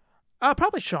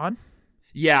 Probably Shawn.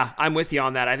 Yeah, I'm with you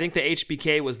on that. I think the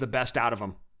HBK was the best out of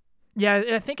them. Yeah,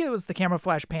 I think it was the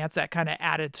camouflage pants that kind of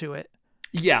added to it.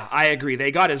 Yeah, I agree.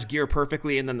 They got his gear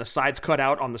perfectly, and then the sides cut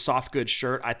out on the soft goods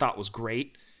shirt I thought was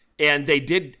great. And they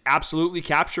did absolutely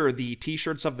capture the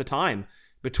t-shirts of the time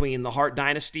between the Hart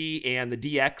Dynasty and the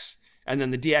DX, and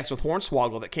then the DX with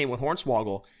Hornswoggle that came with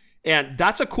Hornswoggle. And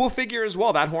that's a cool figure as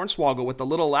well. That Hornswoggle with the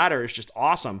little ladder is just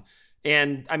awesome.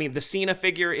 And, I mean, the Cena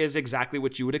figure is exactly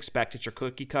what you would expect. It's your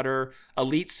cookie cutter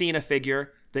Elite Cena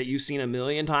figure that you've seen a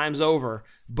million times over.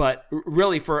 But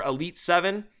really, for Elite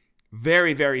 7,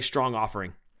 very, very strong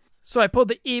offering. So I pulled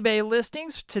the eBay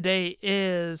listings. Today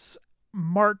is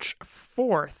March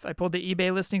 4th. I pulled the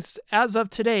eBay listings. As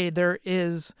of today, there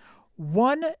is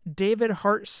one David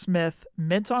Hart Smith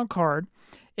mint on card.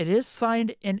 It is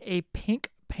signed in a pink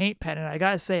paint pen, and I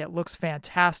gotta say, it looks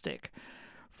fantastic.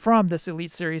 From this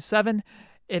Elite Series 7,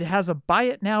 it has a buy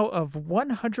it now of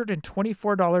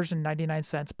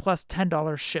 $124.99 plus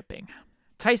 $10 shipping.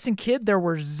 Tyson Kidd, there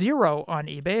were 0 on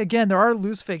eBay. Again, there are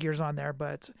loose figures on there,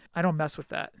 but I don't mess with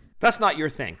that. That's not your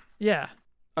thing. Yeah.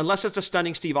 Unless it's a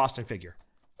stunning Steve Austin figure.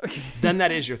 Okay. Then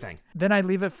that is your thing. Then I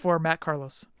leave it for Matt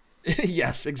Carlos.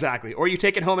 Yes, exactly. Or you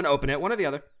take it home and open it, one or the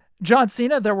other. John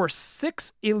Cena, there were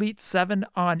 6 Elite 7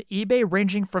 on eBay,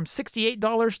 ranging from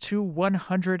 $68 to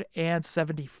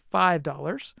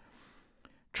 $175.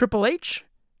 Triple H,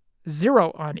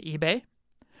 0 on eBay.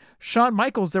 Shawn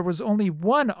Michaels, there was only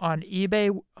 1 on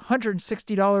eBay,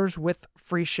 $160 with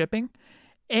free shipping.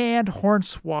 And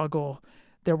Hornswoggle,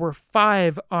 There were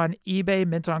 5 on eBay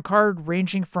mint on card,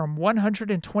 ranging from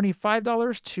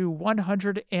 $125 to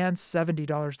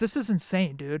 $170. This is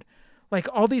insane, dude. Like,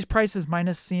 all these prices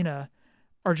minus Cena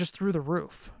are just through the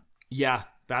roof. Yeah,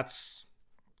 that's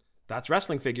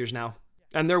wrestling figures now.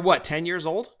 And they're what, 10 years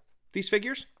old, these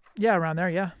figures? Yeah, around there,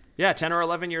 yeah. Yeah, 10 or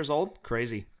 11 years old.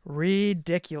 Crazy.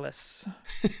 Ridiculous.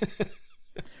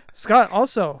 Scott,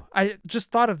 also, I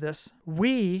just thought of this.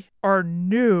 We are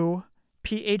new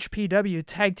PHPW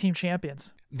Tag Team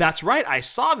Champions. That's right. I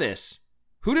saw this.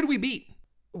 Who did we beat?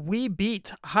 We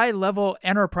beat High Level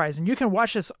Enterprise, and you can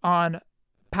watch this on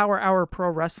Power Hour Pro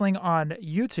Wrestling on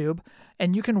YouTube,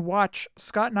 and you can watch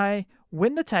Scott and I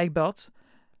win the tag belts,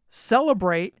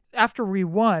 celebrate. After we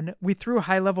won, we threw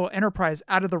High Level Enterprise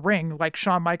out of the ring, like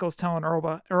Shawn Michaels telling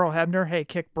Earl Hebner, hey,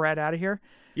 kick Brad out of here.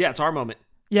 Yeah, it's our moment.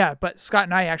 Yeah, but Scott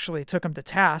and I actually took him to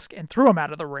task and threw him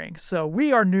out of the ring. So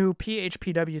we are new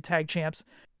PHPW tag champs.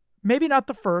 Maybe not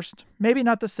the first, maybe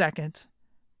not the second,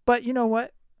 but you know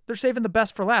what? They're saving the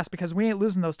best for last because we ain't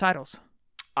losing those titles.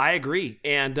 I agree.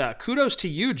 And kudos to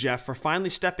you, Jeff, for finally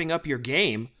stepping up your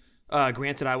game.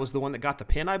 Granted, I was the one that got the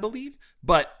pin, I believe.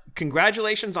 But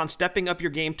congratulations on stepping up your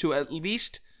game to at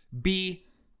least be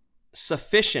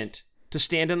sufficient to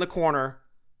stand in the corner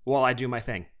while I do my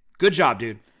thing. Good job,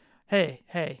 dude.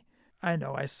 Hey, I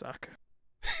know I suck.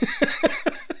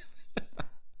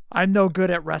 I'm no good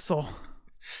at wrestle.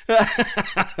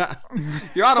 I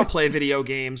don't play video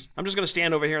games. I'm just going to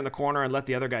stand over here in the corner and let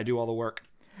the other guy do all the work.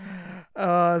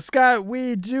 Scott,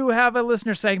 we do have a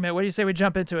listener segment. What do you say we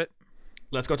jump into it?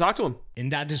 Let's go talk to him.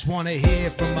 And I just want to hear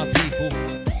from my people.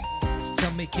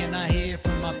 Tell me, can I hear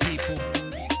from my people?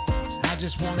 I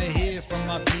just want to hear from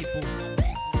my people.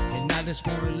 And I just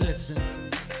want to listen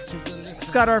to the listeners.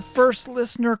 Scott, our first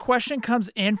listener question comes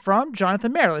in from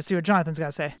Jonathan Mayer. Let's see what Jonathan's got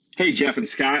to say. Hey, Jeff and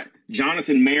Scott.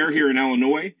 Jonathan Mayer here in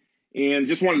Illinois. And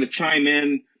just wanted to chime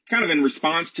in kind of in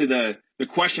response to the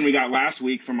question we got last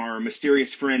week from our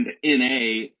mysterious friend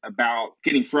N.A. about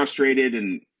getting frustrated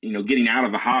and, getting out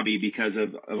of the hobby because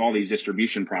of all these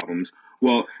distribution problems.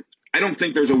 Well, I don't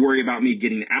think there's a worry about me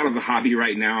getting out of the hobby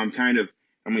right now.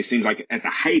 It seems like at the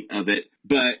height of it,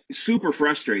 but super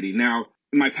frustrating. Now,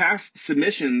 in my past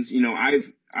submissions,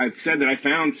 I've said that I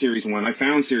found Series 1, I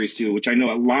found Series 2, which I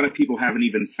know a lot of people haven't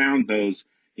even found those,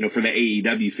 for the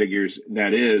AEW figures,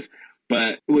 that is.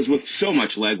 But it was with so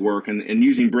much legwork and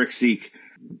using BrickSeek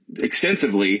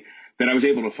extensively that I was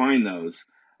able to find those.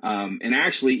 And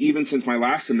actually, even since my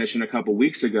last submission a couple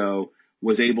weeks ago,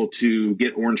 was able to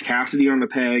get Orange Cassidy on the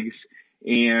pegs,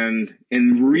 and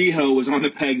Riho was on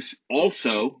the pegs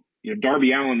also.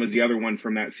 Darby Allin was the other one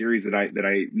from that series that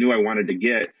I knew I wanted to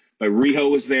get, but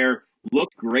Riho was there,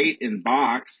 looked great in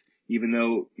box, even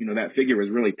though that figure was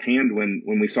really panned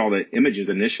when we saw the images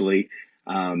initially.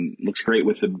 Looks great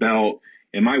with the belt,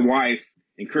 and my wife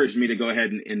encouraged me to go ahead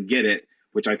and get it,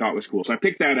 which I thought was cool. So I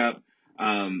picked that up.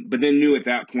 But then knew at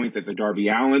that point that the Darby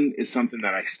Allin is something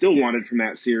that I still wanted from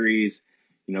that series.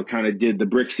 Kind of did the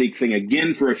BrickSeek thing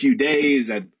again for a few days.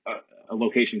 A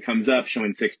location comes up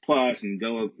showing 6+ and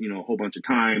go, a whole bunch of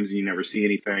times and you never see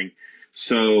anything.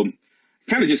 So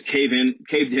kind of just caved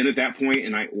in at that point,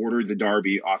 and I ordered the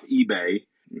Darby off eBay.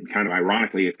 Kind of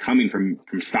ironically, it's coming from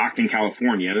Stockton,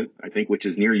 California, I think, which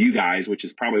is near you guys, which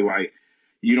is probably why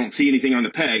you don't see anything on the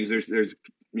pegs. There's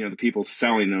the people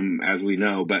selling them, as we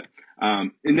know. But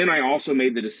and then I also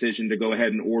made the decision to go ahead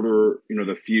and order,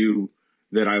 the few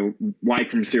that I like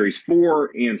from Series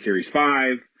 4 and Series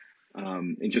 5,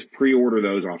 and just pre-order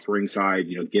those off Ringside,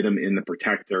 get them in the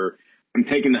protector. I'm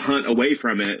taking the hunt away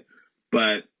from it,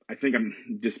 but I think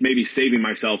I'm just maybe saving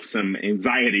myself some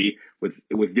anxiety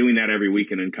with doing that every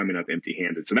week and then coming up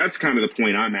empty-handed. So that's kind of the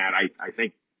point I'm at. I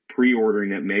think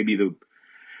pre-ordering it may be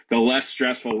the less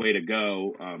stressful way to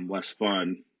go, less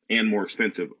fun and more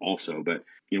expensive also. But,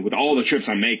 with all the trips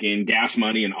I'm making, gas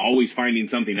money, and always finding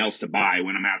something else to buy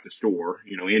when I'm at the store,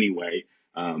 anyway,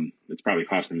 it's probably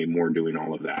costing me more doing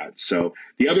all of that. So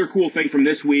the other cool thing from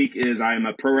this week is I am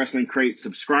a Pro Wrestling Crate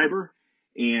subscriber,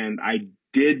 and I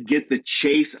did get the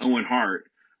Chase Owen Hart,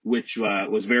 which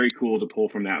was very cool to pull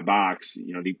from that box.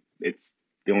 It's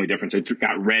the only difference. It's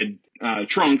got red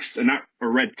trunks,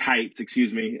 or red tights,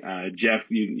 excuse me. Jeff,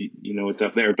 you know what's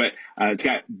up there, but it's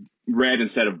got red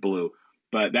instead of blue.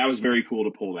 But that was very cool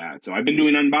to pull that. So I've been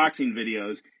doing unboxing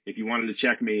videos. If you wanted to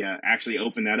check me, actually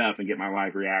open that up and get my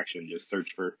live reaction, just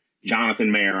search for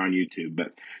Jonathan Mayer on YouTube.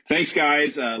 But thanks,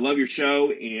 guys. Love your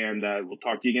show, and we'll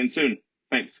talk to you again soon.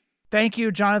 Thanks. Thank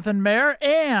you, Jonathan Mayer,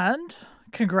 and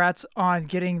congrats on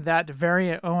getting that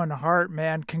variant Owen Hart,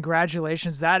 man.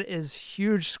 Congratulations. That is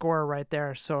huge score right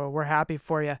there. So we're happy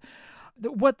for you.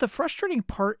 What the frustrating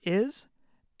part is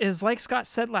is like Scott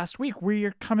said last week,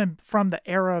 we're coming from the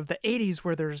era of the 80s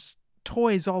where there's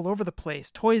toys all over the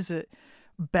place. Toys at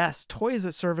Best, toys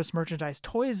at Service Merchandise,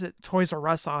 toys at Toys R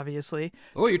Us, obviously.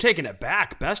 Oh, you're taking it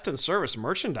back. Best in Service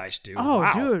Merchandise, dude. Oh,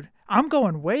 wow. Dude, I'm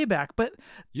going way back. But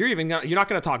you're not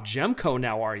going to talk Gemco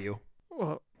now, are you?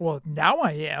 Well, now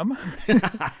I am.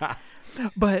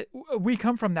 But we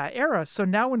come from that era. So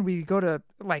now when we go to,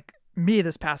 like me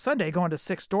this past Sunday, going to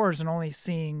 6 stores and only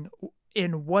seeing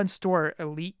in one store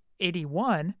Elite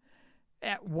 81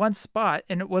 at one spot,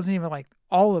 and it wasn't even like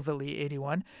all of Elite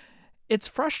 81, it's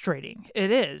frustrating.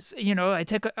 It is. You know,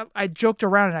 I joked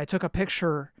around and I took a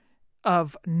picture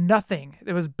of nothing.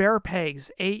 It was bare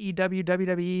pegs, AEW,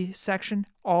 WWE section,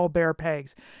 all bare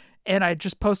pegs. And I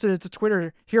just posted it to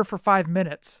Twitter, here for 5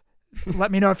 minutes.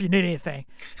 Let me know if you need anything.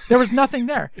 There was nothing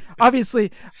there.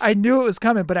 Obviously, I knew it was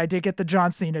coming, but I did get the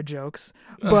John Cena jokes.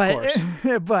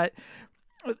 But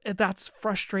that's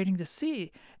frustrating to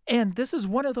see. And this is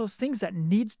one of those things that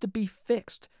needs to be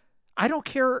fixed. I don't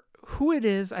care who it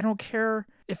is. I don't care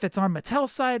if it's on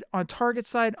Mattel's side, on Target's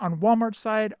side, on Walmart's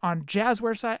side, on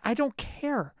Jazzware's side. I don't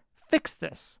care. Fix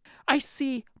this. I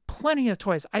see plenty of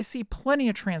toys. I see plenty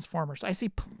of Transformers. I see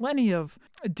plenty of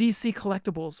DC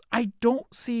collectibles. I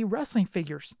don't see wrestling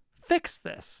figures. Fix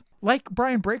this. Like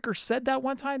Brian Breaker said that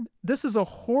one time, this is a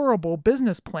horrible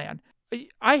business plan.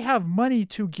 I have money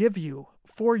to give you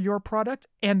for your product,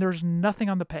 and there's nothing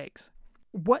on the pegs.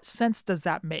 What sense does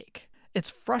that make? It's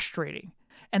frustrating.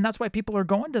 And that's why people are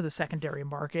going to the secondary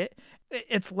market.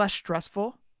 It's less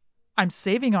stressful. I'm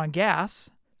saving on gas.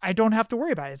 I don't have to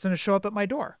worry about it. It's going to show up at my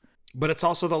door. But it's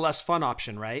also the less fun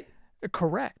option, right?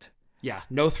 Correct. Yeah,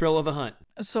 no thrill of the hunt.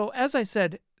 So as I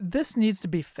said, this needs to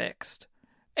be fixed.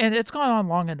 And it's gone on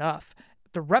long enough.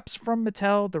 The reps from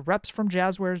Mattel, the reps from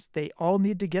Jazzwares, they all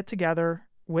need to get together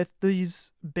with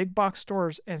these big box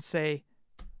stores and say,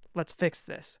 let's fix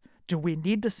this. Do we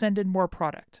need to send in more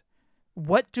product?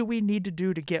 What do we need to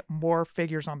do to get more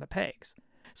figures on the pegs?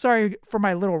 Sorry for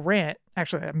my little rant.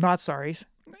 Actually, I'm not sorry.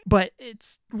 But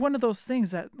it's one of those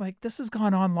things that, like, this has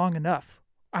gone on long enough.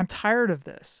 I'm tired of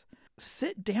this.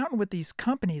 Sit down with these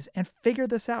companies and figure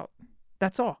this out.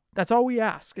 That's all. That's all we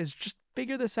ask, is just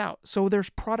figure this out so there's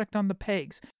product on the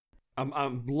pegs.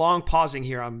 I'm long pausing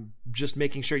here. I'm just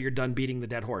making sure you're done beating the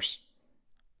dead horse.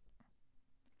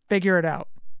 Figure it out.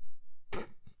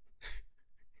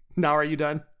 Now are you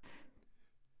done?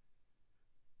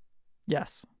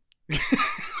 Yes.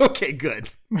 Okay, good.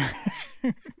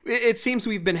 It seems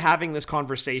we've been having this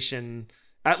conversation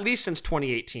at least since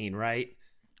 2018, right?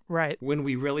 Right. When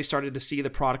we really started to see the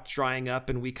product drying up,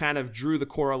 and we kind of drew the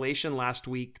correlation last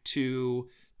week to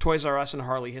Toys R Us and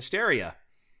Harley hysteria,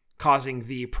 causing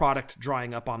the product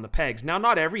drying up on the pegs. Now,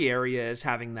 not every area is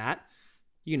having that.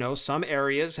 You know, some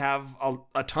areas have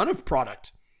a ton of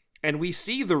product. And we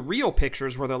see the real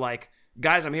pictures where they're like,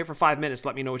 guys, I'm here for 5 minutes.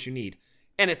 Let me know what you need.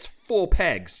 And it's full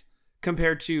pegs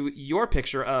compared to your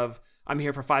picture of, I'm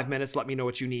here for 5 minutes. Let me know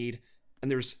what you need.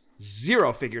 And there's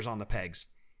 0 figures on the pegs.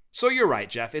 So you're right,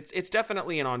 Jeff. It's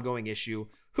definitely an ongoing issue.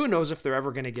 Who knows if they're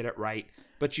ever going to get it right.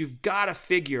 But you've got to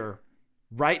figure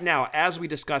right now, as we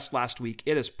discussed last week,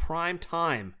 it is prime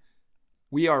time.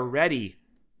 We are ready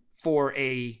for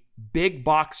a big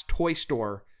box toy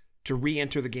store to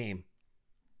re-enter the game.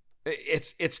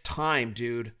 It's time,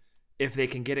 dude. If they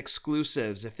can get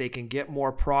exclusives, if they can get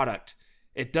more product,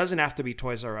 it doesn't have to be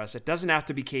Toys R Us. It doesn't have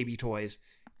to be KB Toys.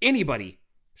 Anybody,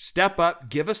 step up,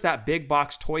 give us that big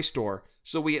box toy store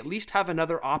so we at least have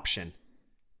another option.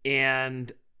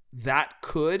 And that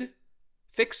could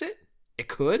fix it. It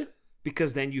could,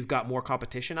 because then you've got more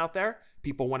competition out there.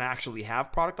 People want to actually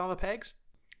have product on the pegs.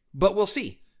 But we'll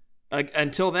see.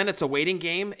 Until then, it's a waiting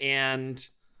game. And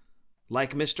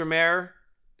like Mr. Mayor,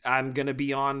 I'm going to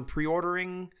be on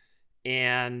pre-ordering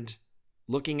and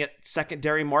looking at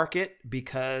secondary market,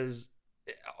 because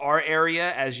our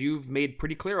area, as you've made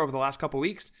pretty clear over the last couple of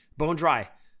weeks, bone dry.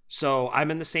 So I'm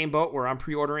in the same boat where I'm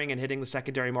pre-ordering and hitting the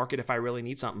secondary market if I really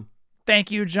need something. Thank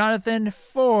you, Jonathan,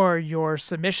 for your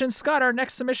submission. Scott, our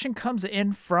next submission comes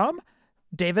in from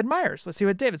David Myers. Let's see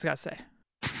what David's got to say.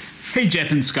 Hey,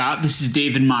 Jeff and Scott, this is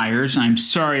David Myers. I'm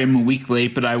sorry I'm a week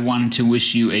late, but I wanted to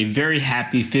wish you a very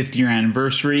happy 5th year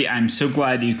anniversary. I'm so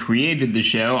glad you created the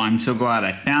show. I'm so glad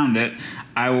I found it.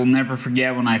 I will never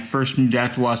forget when I first moved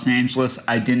out to Los Angeles,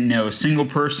 I didn't know a single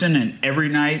person, and every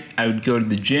night I would go to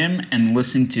the gym and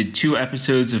listen to 2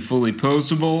 episodes of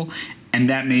Fullyposeable, and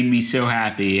that made me so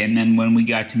happy. And then when we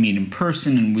got to meet in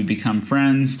person and we become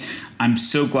friends, I'm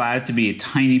so glad to be a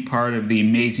tiny part of the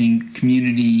amazing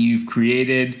community you've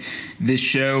created. This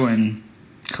show and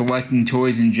collecting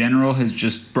toys in general has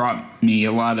just brought me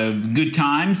a lot of good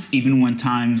times, even when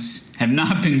times have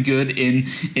not been good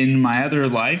in my other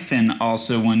life, and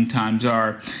also when times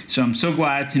are. So I'm so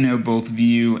glad to know both of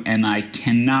you, and I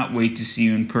cannot wait to see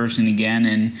you in person again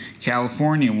in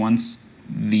California once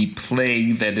the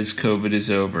plague that is COVID is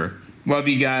over. Love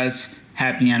you guys.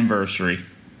 Happy anniversary.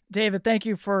 David, thank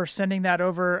you for sending that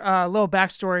over. A little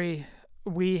backstory.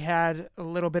 We had a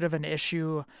little bit of an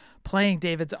issue playing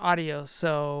David's audio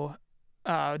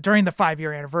during the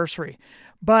 5-year anniversary.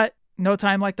 But no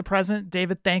time like the present.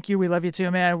 David, thank you. We love you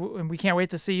too, man. And we can't wait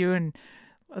to see you. And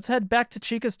let's head back to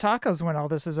Chica's Tacos when all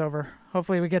this is over.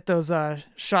 Hopefully we get those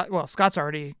shot. Well, Scott's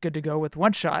already good to go with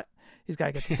one shot. He's got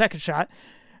to get the second shot.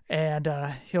 And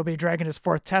he'll be dragging his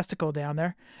 4th testicle down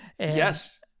there. And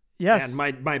Yes. Yes.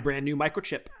 And my brand new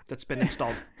microchip that's been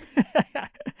installed.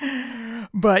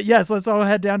 But yes, let's all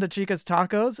head down to Chica's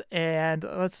Tacos and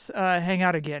let's hang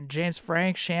out again. James,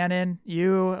 Frank, Shannon,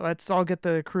 you, let's all get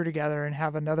the crew together and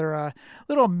have another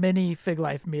little mini Fig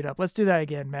Life meetup. Let's do that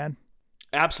again, man.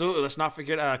 Absolutely. Let's not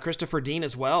forget Christopher Dean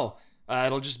as well.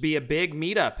 It'll just be a big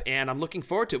meetup, and I'm looking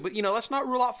forward to it. But, let's not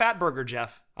rule out Fat Burger,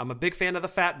 Jeff. I'm a big fan of the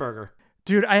Fat Burger.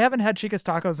 Dude, I haven't had Chica's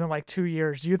Tacos in like 2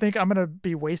 years. Do you think I'm going to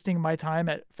be wasting my time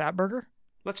at Fat Burger?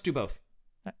 Let's do both.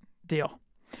 Deal.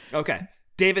 Okay.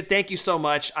 David, thank you so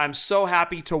much. I'm so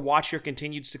happy to watch your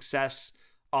continued success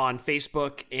on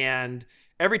Facebook, and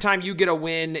every time you get a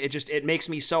win, it makes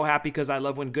me so happy because I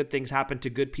love when good things happen to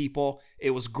good people.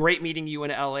 It was great meeting you in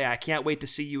LA. I can't wait to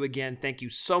see you again. Thank you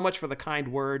so much for the kind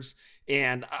words,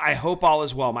 and I hope all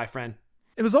is well, my friend.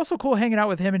 It was also cool hanging out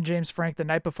with him and James Frank the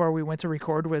night before we went to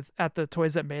record at the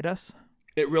Toys That Made Us.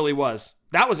 It really was.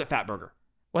 That was at Fat Burger.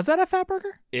 Was that at Fat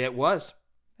Burger? It was.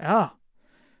 Oh.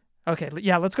 Okay,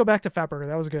 yeah, let's go back to Fat Burger.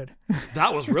 That was good.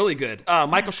 That was really good.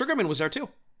 Michael Sugarman was there too.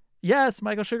 Yes,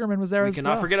 Michael Sugarman was there as well. We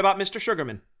cannot forget about Mr.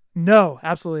 Sugarman. No,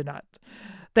 absolutely not.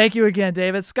 Thank you again,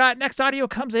 David. Scott, next audio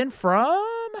comes in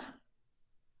from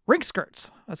Ring Skirts.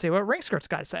 Let's see what Ring Skirts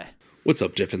got to say. What's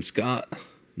up, Jeff and Scott?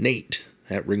 Nate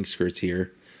at Ring Skirts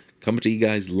here, coming to you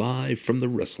guys live from the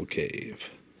Wrestle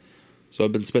Cave. So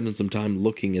I've been spending some time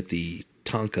looking at the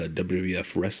Tonka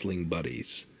WWF Wrestling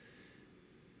Buddies,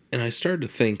 and I started to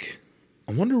think,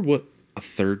 I wonder what a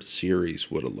 3rd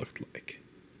series would have looked like.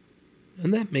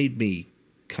 And that made me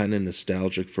kind of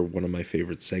nostalgic for one of my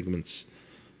favorite segments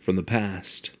from the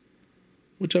past,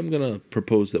 which I'm going to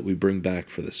propose that we bring back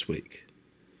for this week.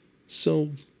 So,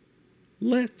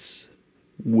 let's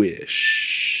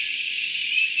wish.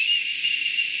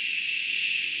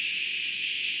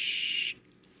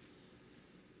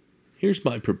 Here's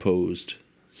my proposed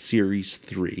Series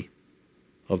 3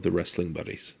 of the Wrestling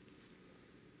Buddies.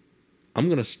 I'm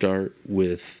going to start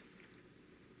with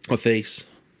a face.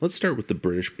 Let's start with the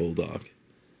British Bulldog.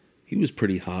 He was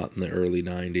pretty hot in the early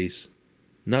 90s.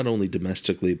 Not only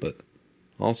domestically, but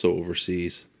also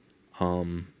overseas.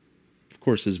 Of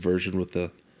course, his version with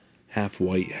the half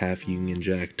white, half Union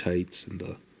Jack tights and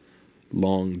the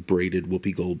long braided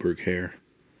Whoopi Goldberg hair.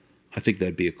 I think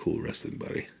that'd be a cool wrestling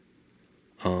buddy.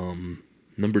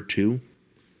 Number 2,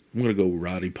 I'm going to go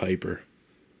Roddy Piper.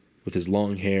 With his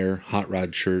long hair, hot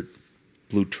rod shirt,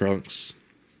 blue trunks,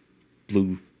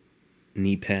 blue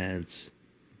knee pads,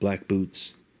 black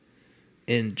boots.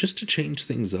 And just to change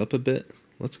things up a bit,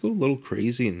 let's go a little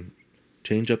crazy and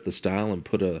change up the style and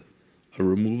put a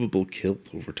removable kilt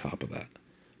over top of that,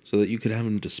 so that you could have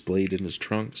him displayed in his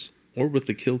trunks or with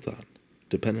the kilt on,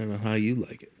 depending on how you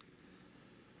like it.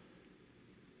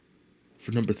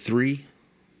 For number 3,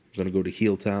 I'm going to go to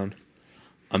Heel Town.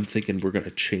 I'm thinking we're going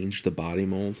to change the body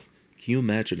mold. Can you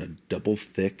imagine a double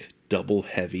thick, double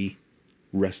heavy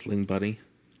wrestling buddy?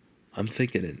 I'm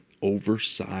thinking an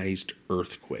oversized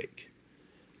Earthquake.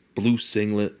 Blue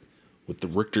singlet with the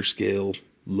Richter scale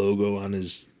logo on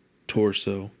his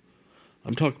torso.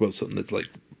 I'm talking about something that's like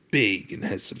big and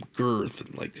has some girth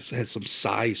and like has some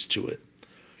size to it.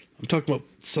 I'm talking about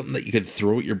something that you can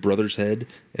throw at your brother's head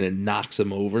and it knocks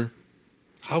him over.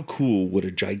 How cool would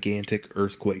a gigantic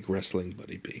Earthquake wrestling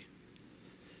buddy be?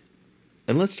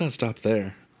 And let's not stop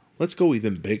there. Let's go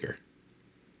even bigger.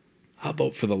 How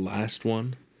about for the last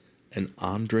one, an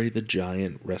Andre the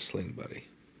Giant wrestling buddy?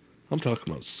 I'm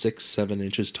talking about 6-7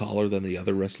 inches taller than the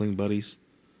other wrestling buddies.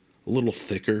 A little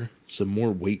thicker, some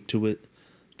more weight to it.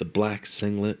 The black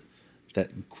singlet,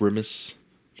 that grimace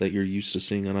that you're used to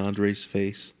seeing on Andre's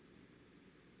face.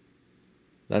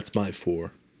 That's my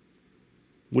 4.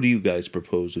 What do you guys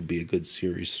propose would be a good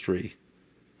Series 3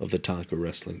 of the Tonka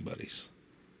Wrestling Buddies?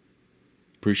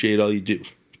 Appreciate all you do.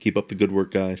 Keep up the good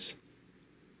work, guys.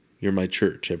 You're my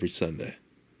church every Sunday.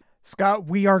 Scott,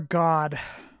 we are God.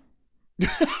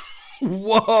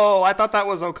 Whoa, I thought that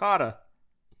was Okada.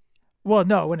 Well,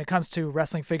 no, when it comes to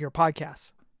wrestling figure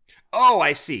podcasts. Oh,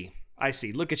 I see.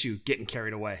 Look at you getting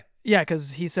carried away. Yeah,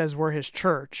 because he says we're his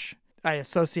church. I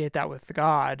associate that with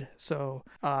God. So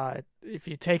if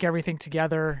you take everything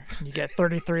together, you get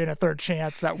 33 and a third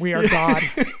chance that we are God.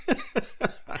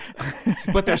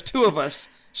 But there's two of us.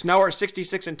 So now we're at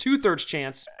 66 and 2/3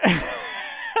 chance.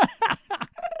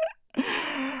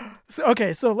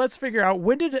 So let's figure out,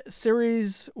 when did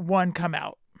Series 1 come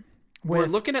out? We're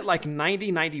looking at like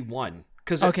 90, 91.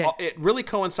 Because it really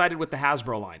coincided with the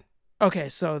Hasbro line. Okay,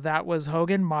 so that was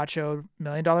Hogan, Macho,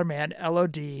 $1 Million Man,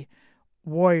 LOD,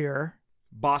 Warrior.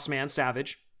 Boss Man,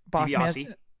 Savage, Boss DiBiase.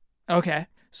 Man. Okay,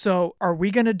 so are we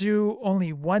going to do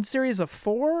only one series of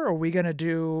 4? Or are we going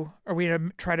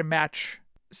to try to match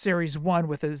Series 1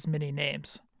 with as many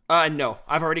names? No,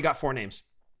 I've already got 4 names.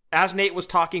 As Nate was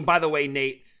talking, by the way,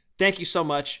 Nate, thank you so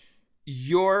much.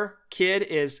 Your kid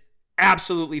is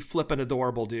absolutely flippin'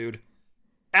 adorable, dude.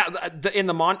 In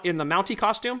the Mountie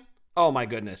costume? Oh my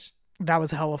goodness. That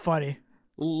was hella funny.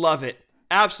 Love it.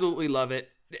 Absolutely love it.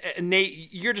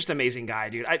 Nate, you're just an amazing guy,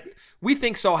 dude. We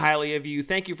think so highly of you.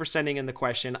 Thank you for sending in the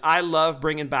question. I love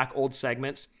bringing back old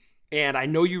segments, and I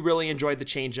know you really enjoyed the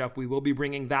change up. We will be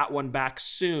bringing that one back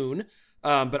soon,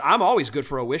 but I'm always good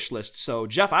for a wish list. So,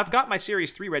 Jeff, I've got my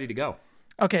Series 3 ready to go.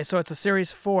 Okay, so it's a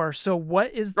Series 4. So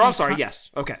what is the... Oh, I'm sorry,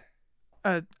 yes. Okay.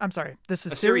 I'm sorry. This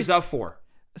is a series of 4.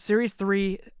 Series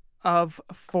 3 of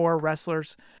 4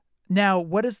 wrestlers. Now,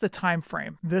 what is the time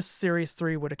frame this Series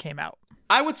 3 would have came out?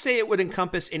 I would say it would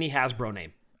encompass any Hasbro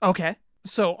name. Okay.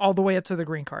 So all the way up to the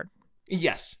green card.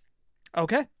 Yes.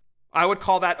 Okay. I would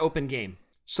call that open game.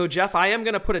 So, Jeff, I am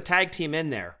going to put a tag team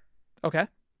in there. Okay.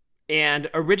 And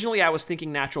originally I was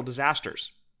thinking Natural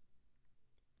Disasters.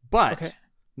 But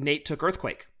Nate took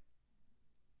Earthquake.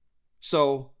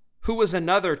 So, who was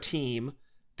another team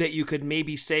that you could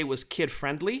maybe say was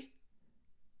kid-friendly?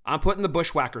 I'm putting the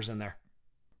Bushwhackers in there.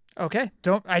 Okay.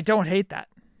 I don't hate that.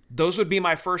 Those would be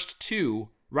my first 2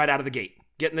 right out of the gate.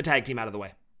 Getting the tag team out of the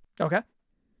way. Okay.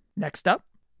 Next up,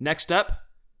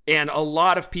 and a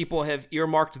lot of people have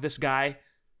earmarked this guy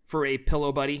for a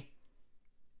pillow buddy,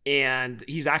 and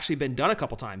he's actually been done a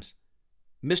couple times.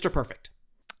 Mr. Perfect.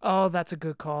 Oh, that's a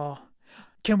good call.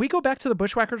 Can we go back to the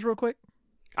Bushwhackers real quick?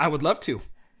 I would love to.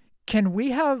 Can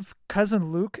we have Cousin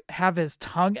Luke have his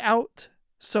tongue out?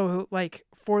 So, like,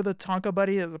 for the Tonka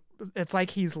Buddy, it's like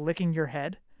he's licking your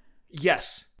head?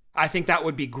 Yes. I think that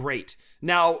would be great.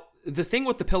 Now, the thing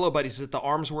with the Pillow Buddies is that the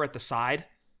arms were at the side.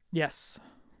 Yes.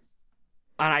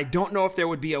 And I don't know if there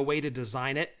would be a way to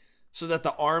design it so that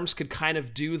the arms could kind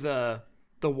of do the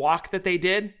walk that they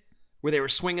did, where they were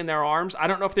swinging their arms. I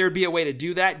don't know if there would be a way to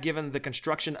do that given the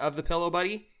construction of the Pillow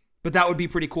Buddy, but that would be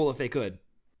pretty cool if they could.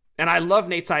 And I love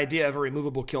Nate's idea of a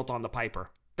removable kilt on the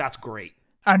Piper. That's great.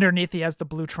 Underneath, he has the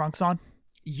blue trunks on?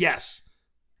 Yes.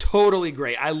 Totally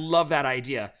great. I love that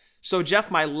idea. So,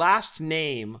 Jeff, my last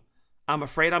name, I'm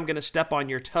afraid I'm going to step on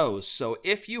your toes. So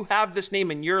if you have this name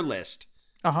in your list,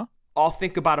 I'll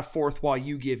think about a 4th while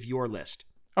you give your list.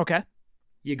 Okay.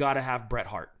 You got to have Bret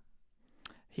Hart.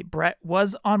 Bret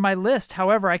was on my list.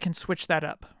 However, I can switch that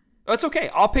up. That's okay.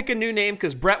 I'll pick a new name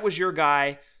because Bret was your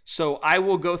guy. So I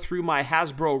will go through my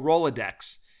Hasbro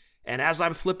Rolodex. And as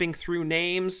I'm flipping through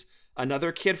names,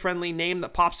 another kid-friendly name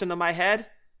that pops into my head,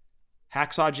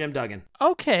 Hacksaw Jim Duggan.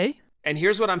 Okay. And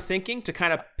here's what I'm thinking to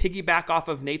kind of piggyback off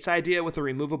of Nate's idea with a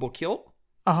removable kilt.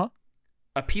 A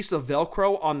piece of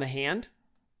Velcro on the hand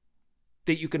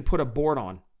that you can put a board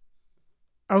on.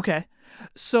 Okay.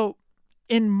 So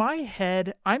in my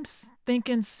head, I'm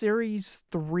thinking Series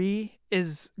 3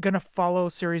 is going to follow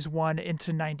Series 1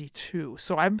 into 92.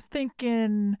 So I'm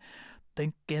thinking.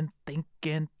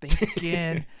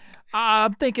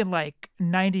 I'm thinking like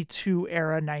 92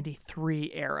 era,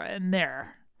 93 era in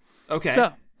there. Okay.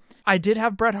 So I did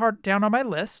have Bret Hart down on my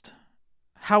list.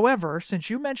 However, since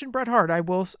you mentioned Bret Hart, I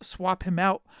will swap him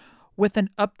out with an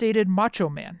updated Macho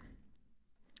Man.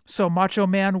 So Macho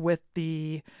Man with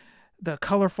the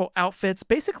colorful outfits.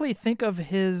 Basically, think of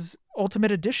his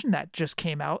Ultimate Edition that just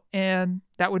came out, and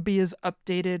that would be his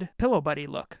updated Pillow Buddy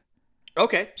look.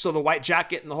 Okay, so the white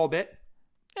jacket and the whole bit?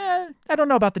 I don't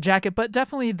know about the jacket, but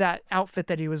definitely that outfit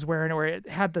that he was wearing where it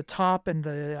had the top and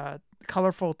the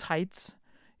colorful tights.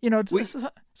 You know,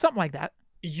 something like that.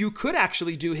 You could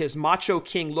actually do his Macho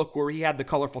King look where he had the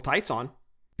colorful tights on,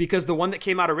 because the one that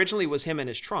came out originally was him in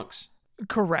his trunks.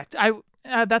 Correct.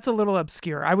 That's a little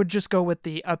obscure. I would just go with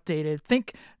the updated,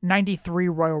 think 93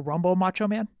 Royal Rumble Macho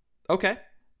Man. Okay.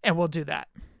 And we'll do that.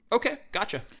 Okay,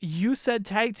 gotcha. You said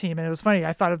tag team, and it was funny.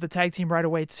 I thought of the tag team right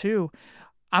away, too.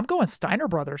 I'm going Steiner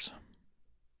Brothers.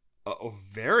 Oh,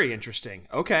 very interesting.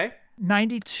 Okay.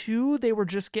 92, they were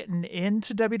just getting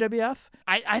into WWF.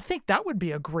 I think that would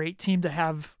be a great team to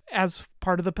have as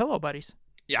part of the Pillow Buddies.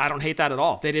 Yeah, I don't hate that at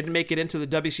all. They didn't make it into the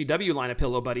WCW line of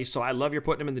Pillow Buddies, so I love you're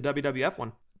putting them in the WWF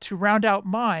one. To round out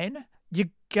mine, you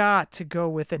got to go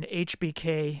with an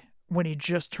HBK when he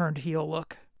just turned heel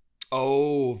look.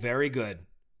 Oh, very good.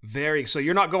 So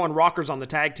you're not going Rockers on the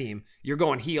tag team. You're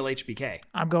going heel HBK.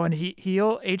 I'm going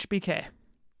heel HBK.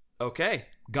 Okay,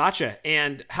 gotcha.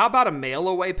 And how about a mail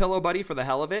away Pillow Buddy for the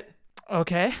hell of it?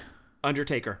 Okay.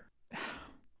 Undertaker.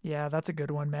 Yeah, that's a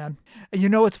good one, man. You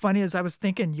know what's funny is I was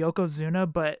thinking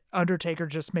Yokozuna, but Undertaker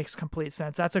just makes complete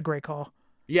sense. That's a great call.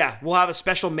 Yeah, we'll have a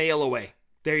special mail away.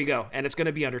 There you go. And it's going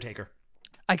to be Undertaker.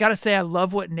 I got to say, I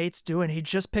love what Nate's doing. He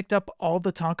just picked up all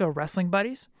the Tonka wrestling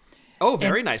buddies. Oh,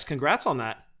 very nice. Congrats on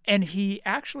that. And he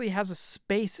actually has a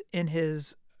space in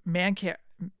his Mankind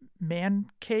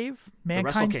Cave.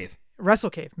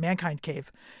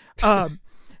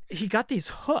 He got these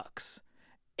hooks.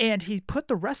 And he put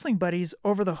the wrestling buddies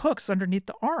over the hooks underneath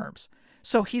the arms.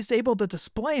 So he's able to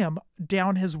display them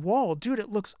down his wall. Dude,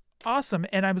 it looks awesome.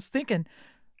 And I was thinking,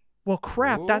 well,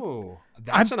 crap.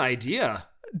 That's an idea.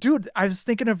 Dude, I was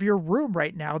thinking of your room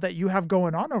right now that you have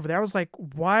going on over there. I was like,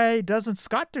 why doesn't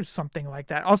Scott do something like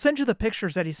that? I'll send you the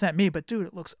pictures that he sent me. But, dude,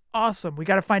 it looks awesome. We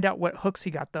got to find out what hooks he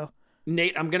got, though.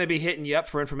 Nate, I'm going to be hitting you up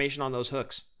for information on those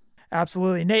hooks.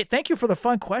 Absolutely. Nate, thank you for the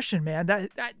fun question, man.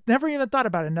 I never even thought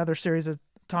about another series of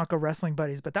Tonka wrestling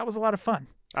buddies, but that was a lot of fun.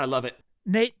 I love it.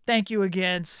 Nate, thank you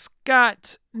again.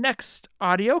 Scott, next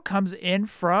audio comes in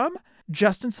from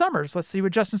Justin Summers. Let's see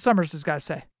what Justin Summers has got to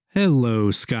say.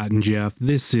 Hello, Scott and Jeff.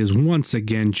 This is once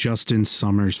again Justin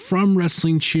Summers from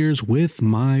Wrestling Cheers with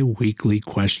my weekly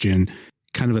question.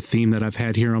 Kind of a theme that I've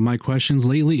had here on my questions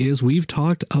lately is we've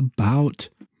talked about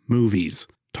movies,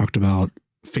 talked about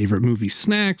favorite movie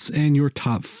snacks and your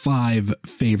top 5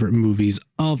 favorite movies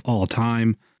of all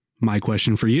time. My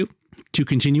question for you, to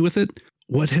continue with it,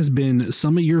 what has been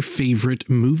some of your favorite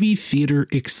movie theater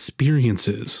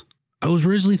experiences? I was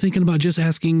originally thinking about just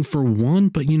asking for one,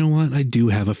 but you know what? I do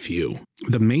have a few.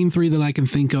 The main 3 that I can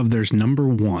think of, there's number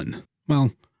 1.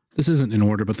 Well, this isn't in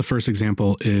order, but the first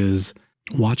example is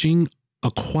watching A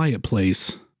Quiet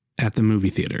Place at the movie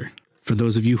theater. For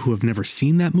those of you who have never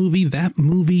seen that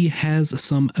movie has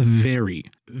some very,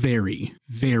 very,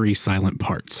 very silent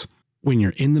parts. When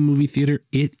you're in the movie theater,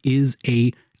 it is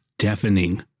a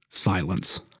deafening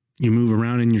silence. You move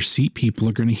around in your seat, people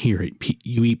are going to hear it.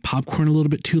 You eat popcorn a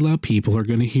little bit too loud, people are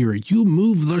going to hear it. You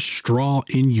move the straw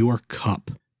in your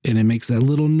cup, and it makes that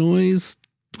little noise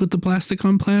with the plastic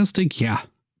on plastic. Yeah,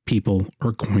 people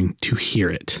are going to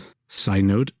hear it. Side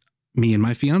note, me and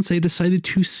my fiance decided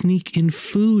to sneak in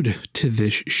food to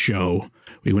this show.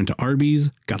 We went to Arby's,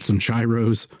 got some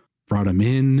gyros, brought them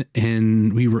in,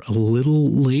 and we were a little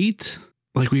late.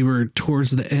 Like we were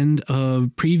towards the end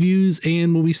of previews,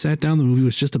 and when we sat down, the movie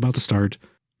was just about to start,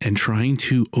 and trying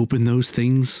to open those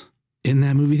things in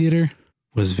that movie theater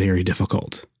was very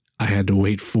difficult. I had to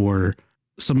wait for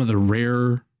some of the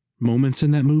rare moments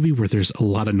in that movie where there's a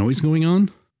lot of noise going on,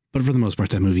 but for the most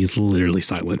part, that movie is literally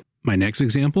silent. My next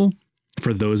example,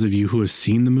 for those of you who have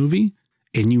seen the movie,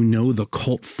 and you know the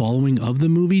cult following of the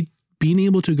movie, being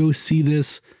able to go see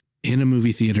this in a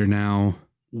movie theater now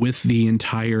with the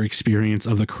entire experience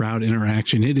of the crowd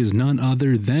interaction, it is none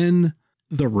other than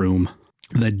The Room.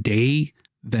 The day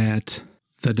that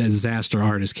the Disaster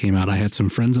Artist came out, I had some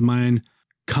friends of mine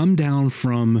come down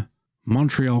from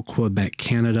Montreal, Quebec,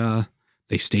 Canada.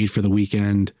 They stayed for the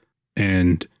weekend,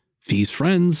 and these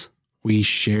friends, we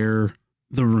share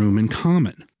The Room in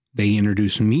common. They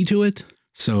introduced me to it,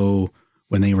 so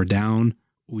when they were down,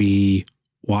 we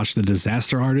watched The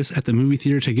Disaster Artist at the movie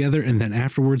theater together, and then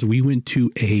afterwards we went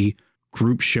to a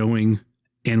group showing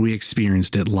and we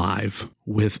experienced it live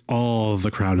with all the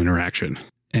crowd interaction.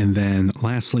 And then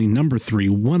lastly, number 3,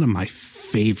 one of my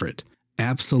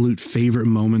absolute favorite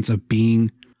moments of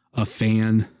being a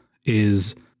fan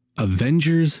is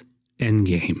Avengers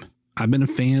Endgame. I've been a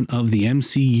fan of the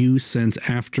MCU since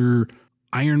after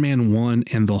Iron Man 1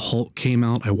 and the Hulk came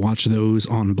out. I watched those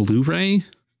on Blu-ray,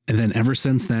 and then ever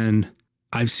since then,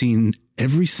 I've seen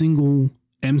every single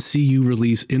MCU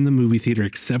release in the movie theater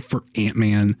except for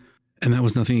Ant-Man. And that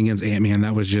was nothing against Ant-Man.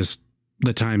 That was just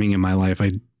the timing in my life.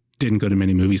 I didn't go to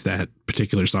many movies that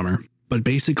particular summer. But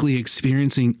basically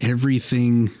experiencing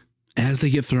everything as they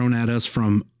get thrown at us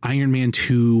from Iron Man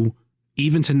 2,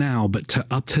 even to now, but to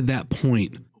up to that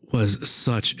point was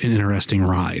such an interesting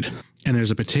ride. And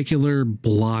there's a particular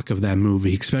block of that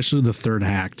movie, especially the third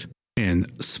act. And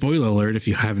spoiler alert, if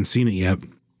you haven't seen it yet,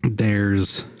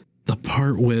 there's the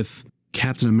part with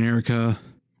Captain America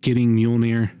getting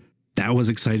Mjolnir. That was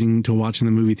exciting to watch in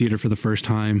the movie theater for the first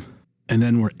time. And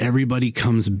then where everybody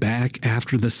comes back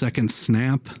after the second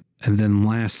snap. And then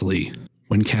lastly,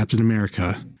 when Captain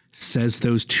America says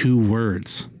those 2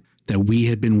 words that we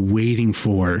had been waiting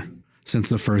for since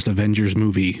the first Avengers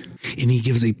movie. And he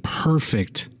gives a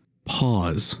perfect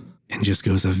pause and just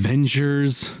goes,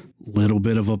 Avengers, little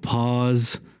bit of a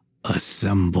pause,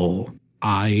 assemble.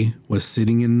 I was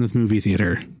sitting in the movie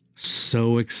theater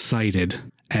so excited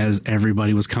as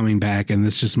everybody was coming back, and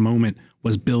this just moment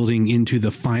was building into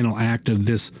the final act of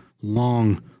this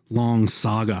long, long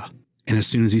saga. And as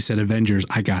soon as he said Avengers,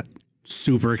 I got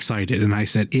super excited. And I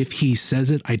said, if he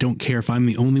says it, I don't care if I'm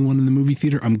the only one in the movie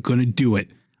theater, I'm going to do it.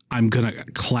 I'm going to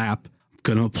clap, I'm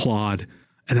going to applaud,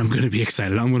 and I'm going to be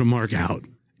excited. I'm going to mark out.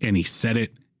 And he said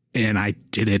it, and I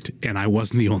did it, and I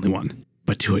wasn't the only one.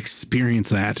 But to experience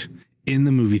that in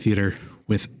the movie theater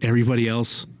with everybody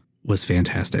else was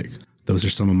fantastic. Those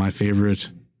are some of my favorite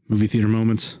movie theater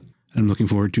moments. And I'm looking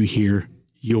forward to hear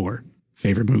your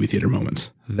favorite movie theater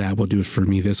moments. That will do it for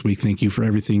me this week. Thank you for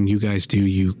everything you guys do.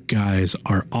 You guys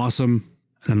are awesome.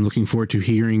 And I'm looking forward to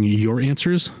hearing your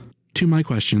answers to my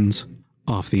questions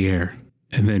off the air.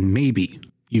 And then maybe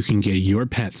you can get your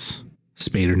pets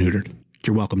spayed or neutered.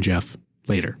 You're welcome, Jeff.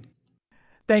 Later.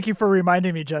 Thank you for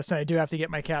reminding me, Justin. I do have to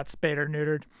get my cat spayed or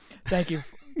neutered. Thank you.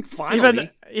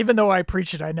 Finally. Even though I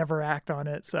preach it, I never act on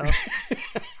it. So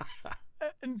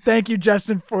thank you,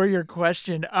 Justin, for your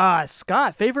question.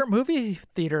 Scott, favorite movie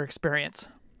theater experience?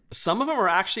 Some of them are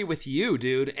actually with you,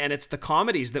 dude. And it's the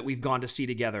comedies that we've gone to see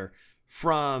together,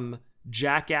 from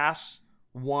Jackass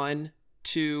 1,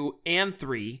 2, and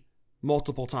 3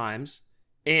 multiple times,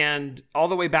 and all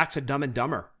the way back to Dumb and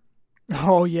Dumber.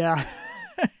 Oh, yeah.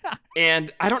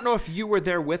 And I don't know if you were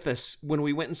there with us when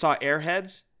we went and saw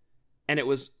Airheads, and it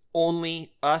was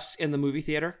only us in the movie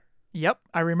theater. Yep,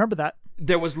 I remember that.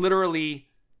 There was literally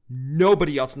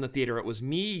nobody else in the theater. It was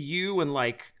me, you, and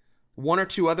like 1 or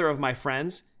 2 other of my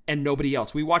friends, and nobody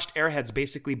else. We watched Airheads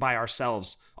basically by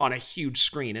ourselves on a huge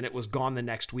screen, and it was gone the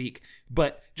next week.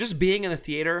 But just being in the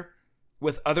theater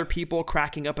with other people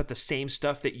cracking up at the same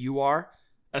stuff that you are,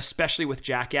 especially with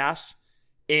Jackass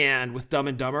and with Dumb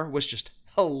and Dumber, was just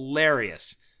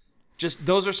hilarious. Just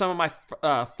those are some of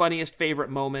my funniest favorite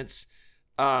moments.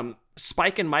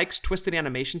 Spike and Mike's Twisted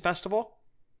Animation Festival.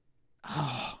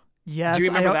 Oh, yes. Do you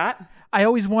remember that? I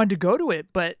always wanted to go to it,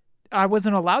 but I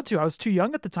wasn't allowed to. I was too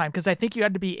young at the time because I think you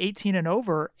had to be 18 and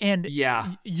over, and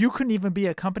you couldn't even be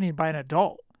accompanied by an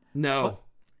adult. No.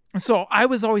 So I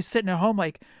was always sitting at home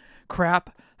like,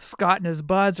 crap, Scott and his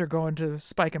buds are going to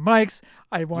Spike and Mike's.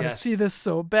 I want to see this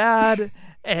so bad,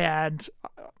 and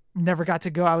never got to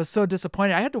go. I was so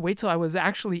disappointed. I had to wait till I was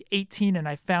actually 18 and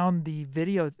I found the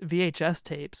video VHS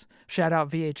tapes, shout out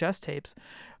VHS tapes,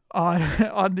 on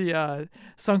the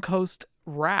Suncoast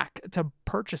rack to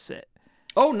purchase it.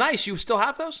 Oh, nice. You still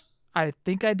have those? I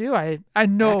think I do. I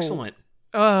know. Excellent.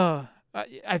 I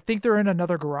think they're in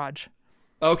another garage.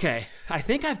 Okay. I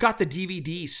think I've got the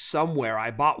DVD somewhere. I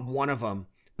bought one of them.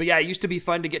 But yeah, it used to be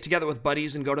fun to get together with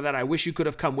buddies and go to that. I wish you could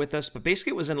have come with us, but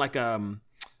basically it was in like a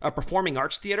performing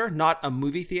arts theater, not a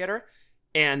movie theater.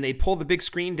 And they pulled the big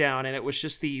screen down, and it was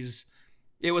just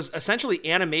it was essentially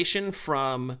animation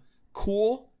from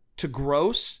cool to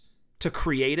gross to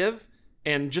creative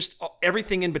and just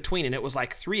everything in between. And it was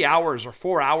like 3 hours or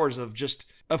 4 hours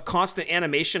of constant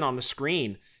animation on the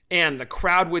screen. And the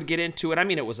crowd would get into it. I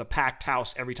mean, it was a packed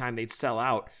house every time they'd sell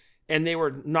out. And they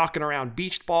were knocking around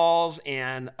beach balls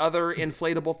and other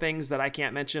inflatable things that I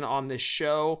can't mention on this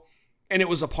show. And it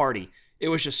was a party. It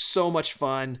was just so much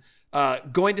fun.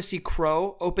 Going to see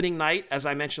Crow opening night, as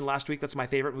I mentioned last week, that's my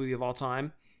favorite movie of all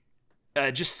time.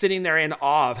 Just sitting there in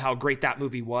awe of how great that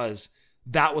movie was.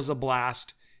 That was a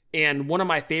blast. And one of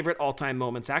my favorite all-time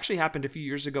moments actually happened a few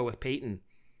years ago with Peyton.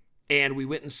 And we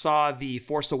went and saw The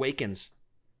Force Awakens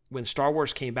when Star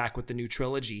Wars came back with the new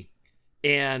trilogy.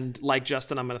 And like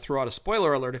Justin, I'm going to throw out a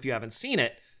spoiler alert if you haven't seen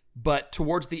it, but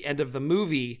towards the end of the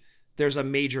movie, there's a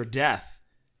major death.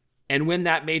 And when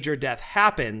that major death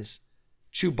happens,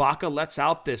 Chewbacca lets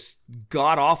out this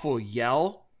god-awful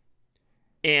yell.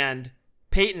 And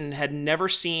Peyton had never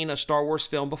seen a Star Wars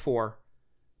film before,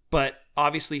 but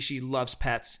obviously she loves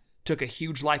pets, took a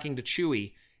huge liking to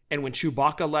Chewie. And when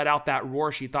Chewbacca let out that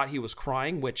roar, she thought he was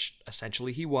crying, which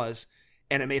essentially he was.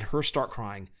 And it made her start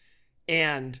crying.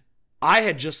 And I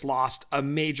had just lost a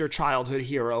major childhood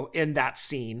hero in that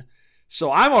scene.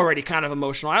 So I'm already kind of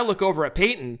emotional. I look over at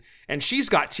Peyton, and she's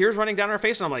got tears running down her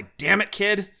face. And I'm like, damn it,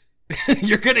 kid.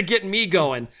 You're going to get me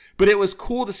going. But it was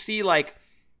cool to see, like,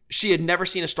 she had never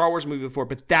seen a Star Wars movie before,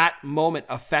 but that moment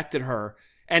affected her.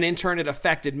 And in turn, it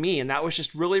affected me. And that was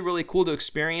just really, really cool to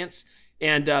experience.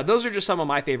 And those are just some of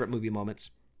my favorite movie moments.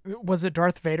 Was it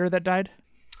Darth Vader that died?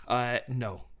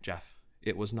 No, Jeff.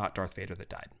 It was not Darth Vader that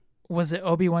died. Was it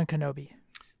Obi-Wan Kenobi?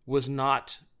 Was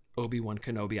not Obi-Wan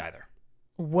Kenobi either.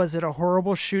 Was it a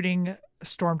horrible shooting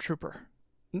stormtrooper?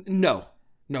 No,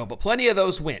 but plenty of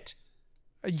those went.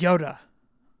 Yoda.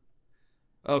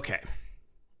 Okay.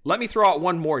 Let me throw out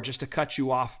one more just to cut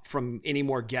you off from any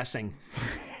more guessing.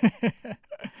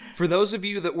 For those of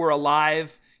you that were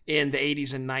alive in the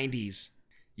 80s and 90s,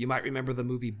 you might remember the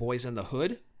movie Boys in the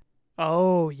Hood.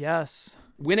 Oh, yes.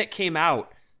 When it came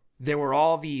out, there were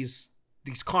all these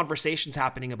conversations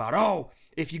happening about, oh,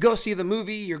 if you go see the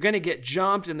movie, you're going to get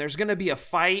jumped and there's going to be a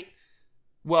fight.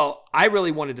 Well, I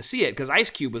really wanted to see it because Ice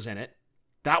Cube was in it.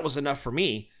 That was enough for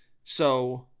me.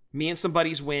 So me and some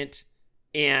buddies went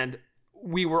and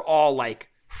we were all like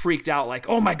freaked out, like,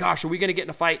 oh my gosh, are we going to get in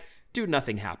a fight? Dude,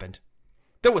 nothing happened.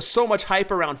 There was so much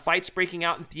hype around fights breaking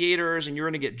out in theaters and you're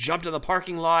going to get jumped in the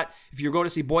parking lot if you're going to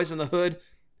see Boys in the Hood.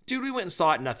 Dude, we went and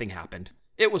saw it. Nothing happened.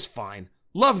 It was fine.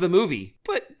 Love the movie,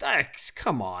 but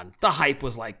come on. The hype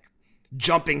was like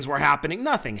jumpings were happening.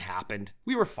 Nothing happened.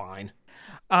 We were fine.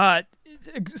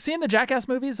 Seeing the Jackass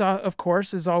movies, of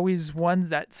course, is always one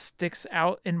that sticks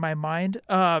out in my mind.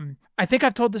 I think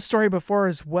I've told this story before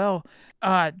as well.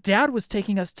 Dad was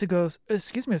taking me to go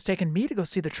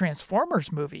see the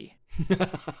Transformers movie.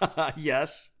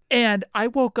 Yes. And I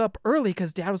woke up early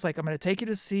because Dad was like, I'm going to take you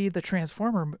to see the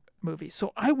Transformer movie.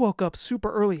 So I woke up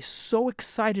super early, so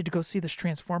excited to go see this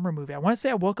Transformer movie. I want to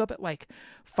say I woke up at like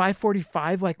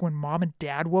 5:45, like when Mom and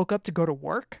Dad woke up to go to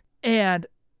work. And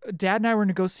Dad and I were going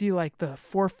to go see like the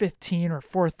 4:15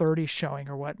 or 4:30 showing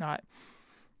or whatnot.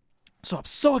 So I'm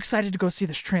so excited to go see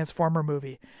this Transformer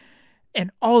movie. And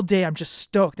all day I'm just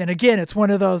stoked. And again, it's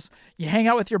one of those, you hang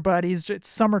out with your buddies. It's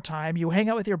summertime. You hang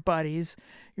out with your buddies.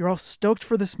 You're all stoked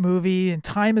for this movie and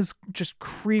time is just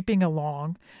creeping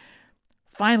along.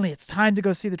 Finally, it's time to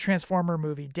go see the Transformer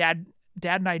movie. Dad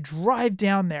and I drive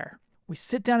down there. We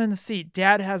sit down in the seat.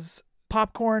 Dad has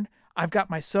popcorn. I've got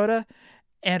my soda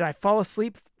and I fall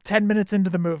asleep 10 minutes into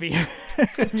the movie.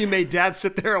 You made Dad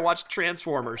sit there and watch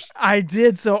Transformers. I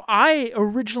did. So I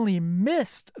originally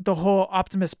missed the whole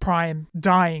Optimus Prime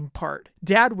dying part.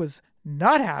 Dad was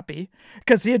not happy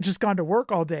because he had just gone to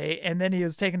work all day and then he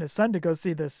was taking his son to go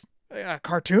see this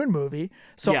cartoon movie.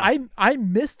 So yeah. I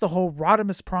missed the whole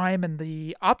Rodimus Prime and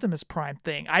the Optimus Prime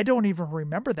thing. I don't even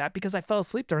remember that because I fell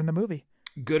asleep during the movie.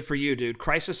 Good for you, dude.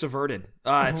 Crisis averted.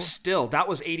 Still, that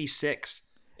was 86.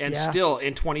 And still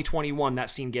in 2021, that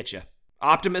scene gets you.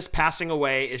 Optimus passing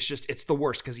away is just, it's the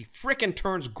worst because he freaking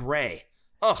turns gray.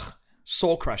 Ugh,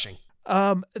 soul crushing.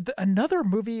 Another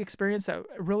movie experience that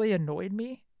really annoyed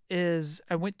me is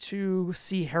I went to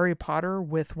see Harry Potter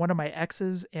with one of my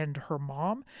exes and her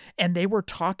mom, and they were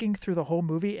talking through the whole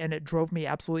movie, and it drove me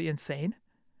absolutely insane.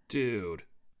 Dude.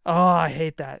 Oh, I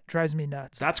hate that. It drives me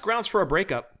nuts. That's grounds for a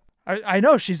breakup. I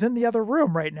know. She's in the other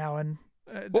room right now, and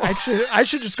I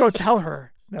should just go tell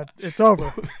her that it's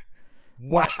over.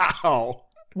 Wow.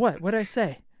 What? What'd I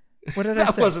say? What did I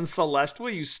say? That wasn't Celeste. Will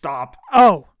you stop?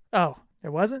 Oh, it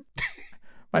wasn't?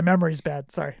 My memory's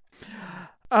bad. Sorry.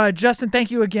 Justin,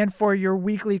 thank you again for your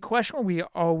weekly question. We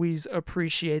always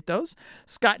appreciate those.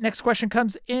 Scott, next question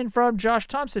comes in from Josh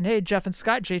Thompson. Hey, Jeff and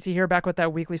Scott, JT here back with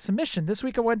that weekly submission. This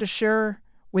week I wanted to share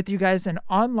with you guys an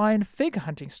online fig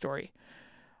hunting story.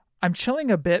 I'm chilling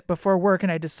a bit before work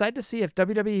and I decide to see if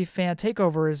WWE Fan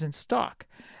Takeover is in stock,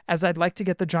 as I'd like to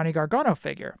get the Johnny Gargano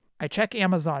figure. I check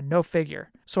Amazon, no figure.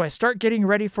 So I start getting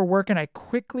ready for work and I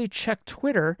quickly check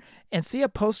Twitter and see a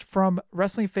post from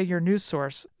Wrestling Figure News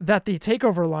Source that the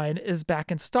Takeover line is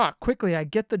back in stock. Quickly, I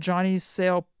get the Johnny's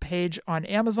sale page on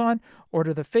Amazon,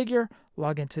 order the figure,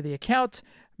 log into the account,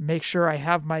 make sure I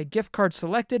have my gift card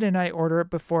selected, and I order it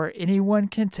before anyone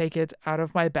can take it out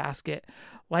of my basket,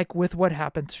 like with what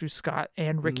happened to Scott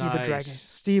and Ricky the Dragon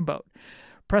Steamboat.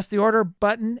 Press the order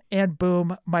button and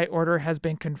boom, my order has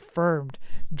been confirmed.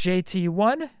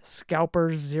 JT1,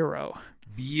 Scalper 0.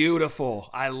 Beautiful.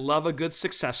 I love a good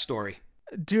success story.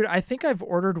 Dude, I think I've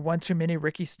ordered one too many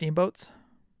Ricky Steamboats.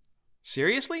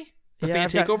 Seriously? The Fan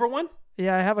Takeover one?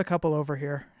 Yeah, I have a couple over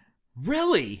here.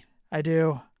 Really? I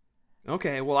do.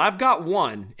 Okay, well, I've got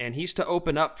one, and he's to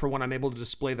open up for when I'm able to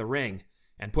display the ring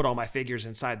and put all my figures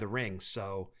inside the ring.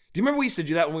 So, do you remember we used to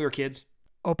do that when we were kids?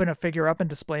 Open a figure up and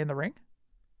display in the ring?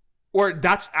 Or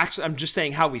that's actually, I'm just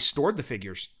saying how we stored the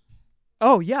figures.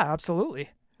 Oh, yeah, absolutely.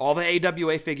 All the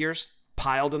AWA figures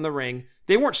piled in the ring.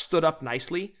 They weren't stood up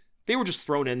nicely. They were just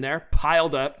thrown in there,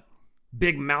 piled up.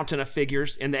 big mountain of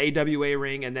figures in the AWA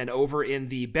ring, and then over in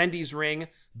the Bendy's ring,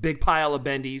 big pile of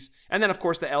Bendy's, and then of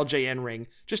course the LJN ring,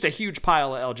 just a huge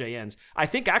pile of LJNs. I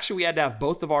think actually we had to have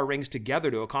both of our rings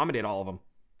together to accommodate all of them.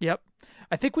 Yep.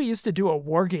 I think we used to do a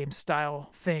war game style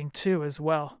thing too as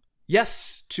well.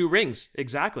 Yes, 2 rings,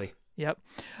 exactly. Yep.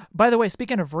 By the way,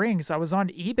 speaking of rings, I was on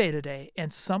eBay today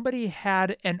and somebody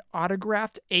had an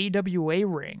autographed AWA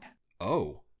ring.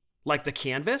 Oh, like the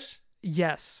canvas?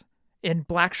 Yes. In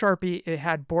black Sharpie, it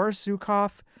had Boris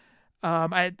Zukov.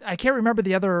 I can't remember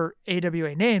the other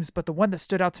AWA names, but the one that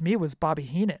stood out to me was Bobby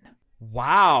Heenan.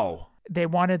 Wow. They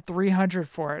wanted $300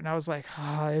 for it, and I was like,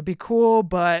 it'd be cool,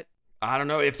 but I don't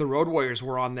know if the Road Warriors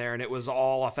were on there and it was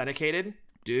all authenticated.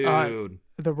 Dude.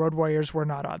 The Road Warriors were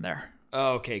not on there.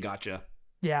 Okay, gotcha.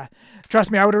 Yeah.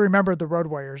 Trust me, I would have remembered the Road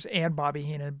Warriors and Bobby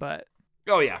Heenan, but...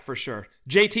 Oh, yeah, for sure.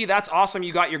 JT, that's awesome.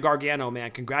 You got your Gargano,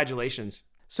 man. Congratulations.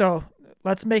 So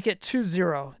let's make it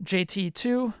 2-0. JT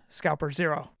 2, Scalper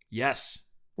 0. Yes.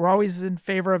 We're always in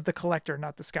favor of the collector,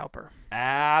 not the scalper.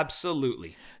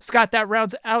 Absolutely. Scott, that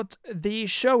rounds out the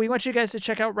show. We want you guys to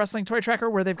check out Wrestling Toy Tracker,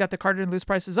 where they've got the carded and loose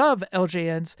prices of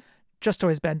LJNs, Just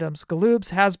Toys Bendums,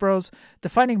 Galoobs, Hasbros,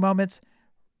 Defining Moments,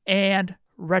 and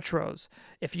Retros.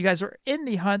 If you guys are in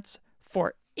the hunt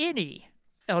for any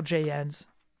LJNs,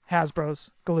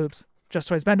 Hasbros, Galoobs, Just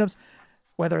Toys Bendums,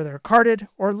 whether they're carded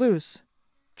or loose,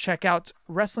 check out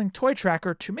Wrestling Toy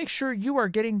Tracker to make sure you are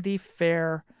getting the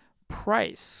fair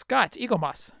price. Scott, Eagle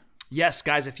Moss. Yes,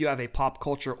 guys, if you have a pop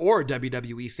culture or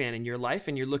WWE fan in your life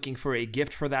and you're looking for a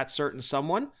gift for that certain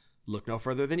someone, look no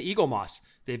further than Eagle Moss.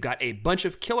 They've got a bunch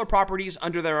of killer properties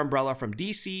under their umbrella from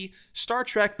DC, Star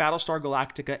Trek, Battlestar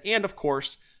Galactica, and of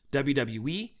course,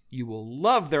 WWE. You will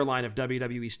love their line of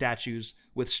WWE statues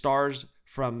with stars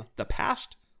from the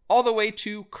past all the way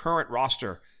to current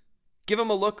roster. Give them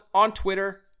a look on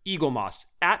Twitter, Eagle Moss,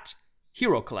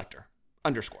 @HeroCollector_.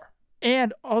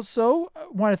 And also,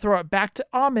 want to throw it back to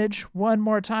Homage one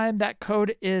more time. That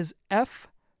code is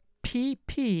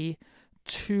FPP20.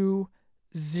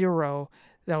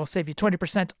 That will save you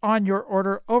 20% on your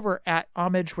order over at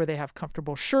Homage, where they have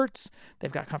comfortable shirts.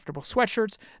 They've got comfortable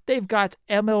sweatshirts. They've got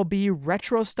MLB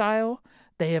retro style.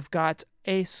 They have got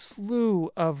a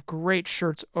slew of great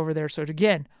shirts over there. So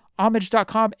again,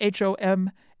 homage.com,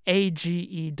 HOMAGE.com,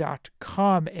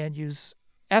 and use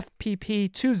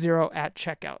FPP20 at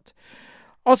checkout.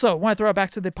 Also, want to throw it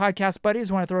back to the podcast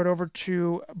buddies. Want to throw it over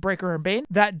to Breaker and Bane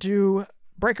that do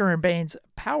Breaker and Bane's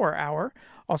Power Hour.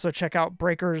 Also, check out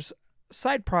Breaker's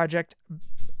side project,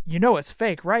 You Know It's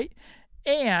Fake, right?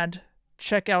 And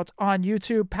check out on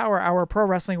YouTube Power Hour Pro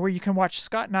Wrestling, where you can watch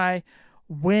Scott and I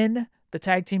win the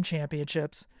tag team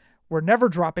championships. We're never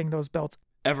dropping those belts.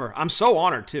 Ever. I'm so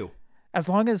honored, too. As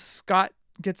long as Scott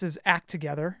gets his act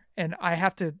together, and I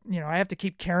have to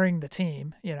keep carrying the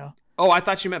team, Oh, I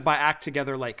thought you meant by act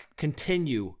together, like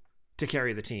continue to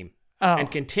carry the team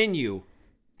and continue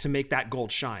to make that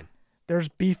gold shine. There's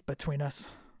beef between us.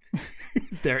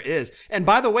 There is. And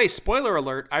by the way, spoiler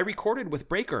alert, I recorded with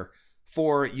Breaker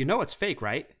for You Know It's Fake,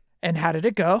 right? And how did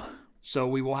it go? So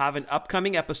we will have an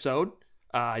upcoming episode.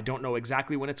 I don't know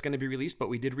exactly when it's going to be released, but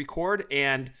we did record.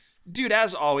 And dude,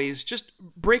 as always, just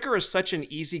Breaker is such an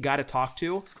easy guy to talk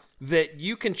to that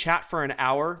you can chat for an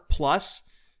hour plus,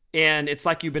 and it's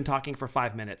like you've been talking for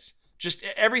 5 minutes. Just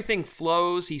everything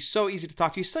flows. He's so easy to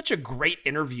talk to. He's such a great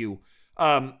interview.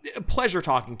 Pleasure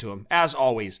talking to him, as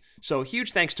always. So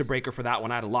huge thanks to Breaker for that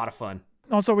one. I had a lot of fun.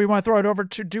 Also, we want to throw it over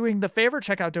to Doing the Favor.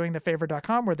 Check out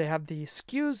doingthefavor.com, where they have the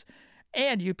SKUs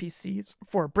and UPCs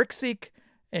for BrickSeek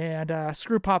and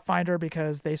Screw Pop Finder,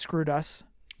 because they screwed us.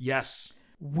 Yes.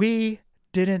 We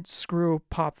didn't screw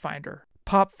Pop Finder.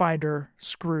 Pop Finder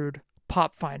screwed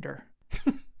Pop Finder.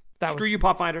 Screw you,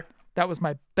 Pop Finder. That was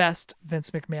my best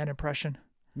Vince McMahon impression.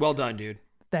 Well done, dude.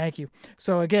 Thank you.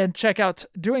 So again, check out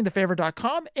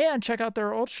doingthefavor.com and check out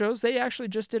their old shows. They actually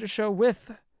just did a show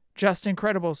with Just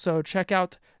Incredible. So check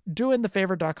out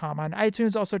doingthefavor.com on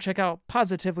iTunes. Also check out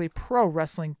Positively Pro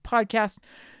Wrestling Podcast.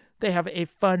 They have a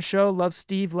fun show. Love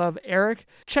Steve, love Eric.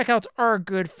 Check out our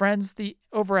good friends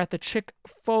over at the Chick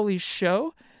Foley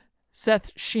Show.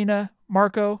 Seth, Sheena,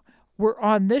 Marco were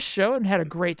on this show and had a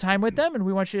great time with them, and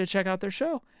we want you to check out their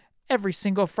show. Every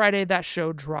single Friday, that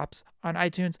show drops on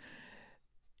iTunes.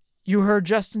 You heard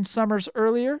Justin Summers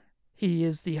earlier. He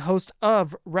is the host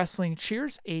of Wrestling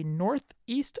Cheers, a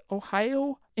Northeast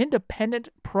Ohio independent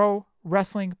pro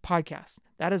wrestling podcast.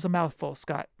 That is a mouthful,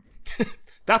 Scott.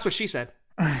 That's what she said.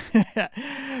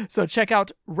 So check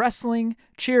out Wrestling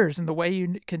Cheers, and the way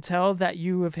you can tell that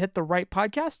you have hit the right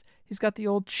podcast, he's got the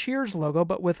old Cheers logo,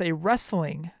 but with a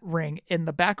wrestling ring in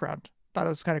the background. Thought it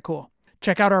was kind of cool.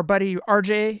 Check out our buddy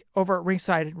RJ over at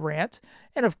Ringside Rant.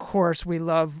 And of course, we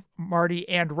love Marty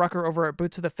and Rucker over at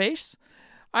Boots of the Face.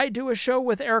 I do a show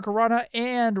with Eric Arana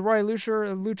and Roy Lucia,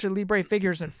 Lucha Libre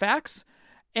Figures and Facts.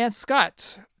 And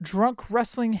Scott, Drunk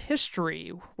Wrestling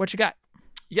History. What you got?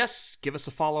 Yes, give us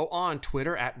a follow on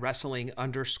Twitter at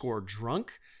wrestling_drunk.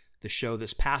 The show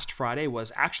this past Friday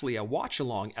was actually a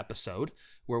watch-along episode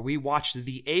where we watched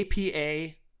the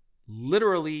APA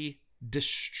literally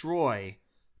destroy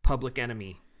Public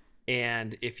Enemy.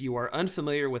 And if you are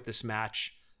unfamiliar with this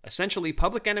match, essentially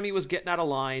Public Enemy was getting out of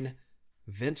line.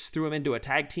 Vince threw him into a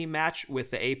tag team match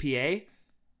with the APA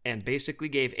and basically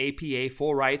gave APA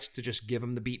full rights to just give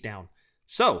him the beatdown.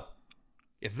 So,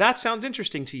 if that sounds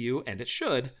interesting to you, and it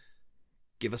should,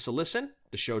 give us a listen.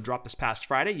 The show dropped this past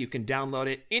Friday. You can download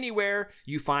it anywhere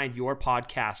you find your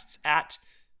podcasts at.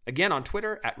 Again, on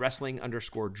Twitter at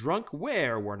wrestling_drunk,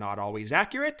 where we're not always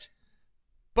accurate,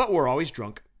 but we're always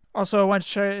drunk. Also, I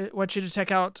want you to check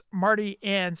out Marty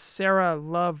and Sarah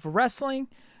Love Wrestling.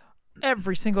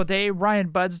 Every single day, Ryan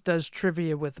Buds does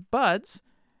trivia with Buds.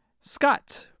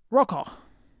 Scott, roll call.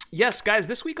 Yes, guys,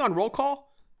 this week on Roll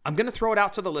Call, I'm going to throw it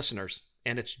out to the listeners,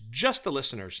 and it's just the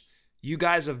listeners. You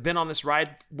guys have been on this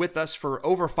ride with us for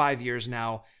over 5 years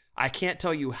now. I can't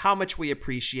tell you how much we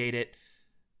appreciate it.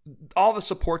 All the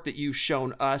support that you've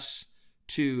shown us,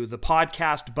 to the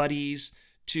podcast buddies,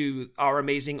 to our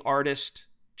amazing artist,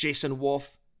 Jason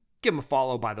Wolf. Give him a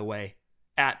follow, by the way,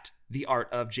 at The Art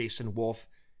of Jason Wolf.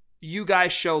 You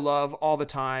guys show love all the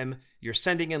time. You're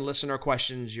sending in listener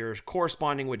questions. You're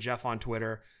corresponding with Jeff on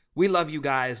Twitter. We love you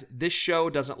guys. This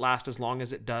show doesn't last as long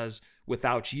as it does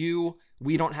without you.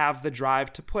 We don't have the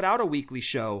drive to put out a weekly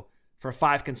show for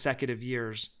 5 consecutive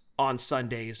years on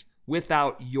Sundays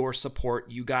without your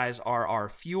support. You guys are our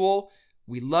fuel.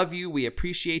 We love you. We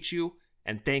appreciate you.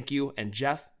 And thank you. And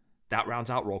Jeff, that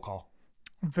rounds out Roll Call.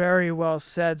 Very well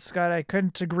said, Scott. I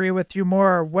couldn't agree with you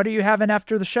more. What are you having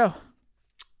after the show?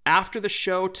 After the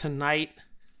show tonight,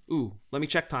 let me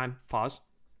check time. Pause.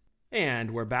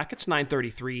 And we're back. It's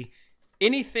 9:33.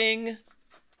 Anything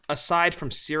aside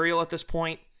from cereal at this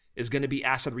point is going to be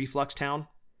Acid Reflux Town,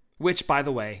 which, by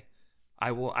the way,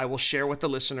 I will share with the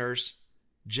listeners.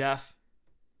 Jeff,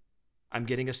 I'm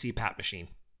getting a CPAP machine.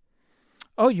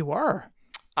 Oh, you are?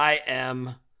 I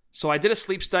am. So I did a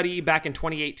sleep study back in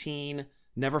 2018,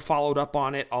 never followed up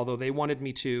on it, although they wanted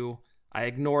me to. I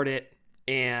ignored it,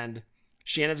 and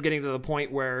Shannon's getting to the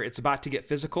point where it's about to get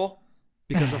physical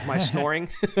because of my snoring.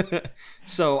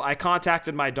 So I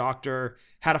contacted my doctor,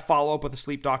 had a follow-up with a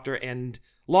sleep doctor, and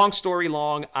long story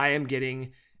long, I am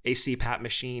getting a CPAP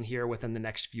machine here within the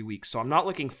next few weeks. So I'm not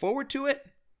looking forward to it,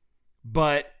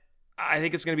 but I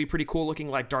think it's going to be pretty cool looking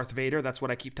like Darth Vader. That's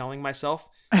what I keep telling myself.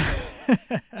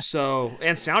 So,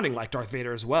 and sounding like Darth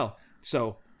Vader as well.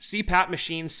 So CPAP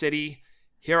machine city,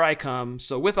 here I come.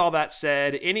 So with all that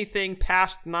said, anything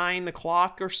past 9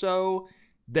 o'clock or so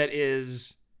that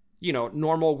is,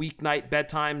 normal weeknight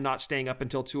bedtime, not staying up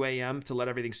until 2 a.m. to let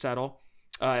everything settle.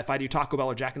 If I do Taco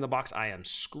Bell or Jack in the Box, I am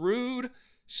screwed.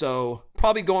 So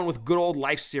probably going with good old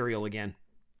Life cereal again.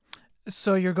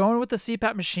 So you're going with the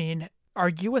CPAP machine. Are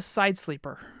you a side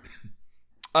sleeper?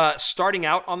 Starting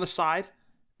out on the side,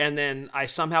 and then I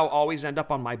somehow always end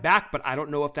up on my back, but I don't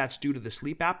know if that's due to the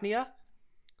sleep apnea,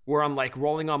 where I'm like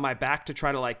rolling on my back to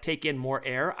try to like take in more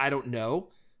air. I don't know.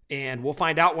 And we'll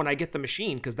find out when I get the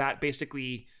machine, because that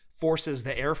basically forces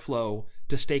the airflow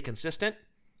to stay consistent.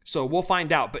 So we'll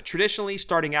find out. But traditionally,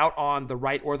 starting out on the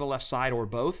right or the left side or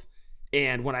both.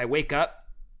 And when I wake up,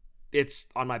 it's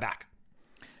on my back.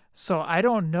 So I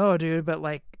don't know, dude, but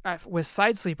like with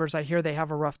side sleepers, I hear they have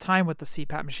a rough time with the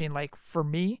CPAP machine. Like for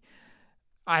me,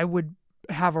 I would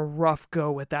have a rough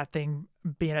go with that thing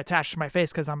being attached to my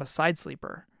face because I'm a side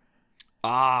sleeper.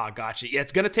 Ah, gotcha. Yeah,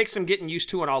 it's going to take some getting used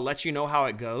to, and I'll let you know how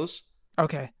it goes.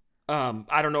 Okay.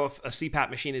 I don't know if a CPAP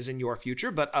machine is in your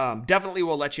future, but definitely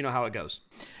we'll let you know how it goes.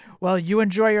 Well, you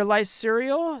enjoy your Life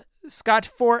cereal. Scott,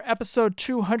 for episode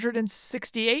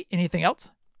 268, anything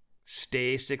else?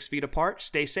 Stay 6 feet apart,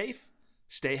 stay safe,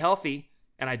 stay healthy,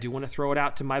 and I do want to throw it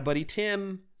out to my buddy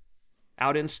Tim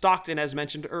out in Stockton, as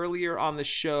mentioned earlier on the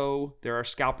show. There are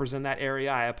scalpers in that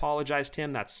area. I apologize,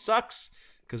 Tim. That sucks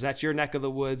because that's your neck of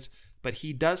the woods. But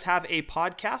he does have a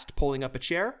podcast, Pulling Up a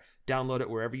Chair. Download it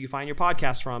wherever you find your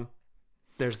podcast from.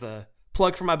 There's the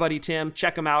plug for my buddy Tim.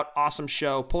 Check him out. Awesome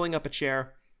show. Pulling Up a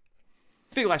Chair.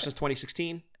 Figure Life since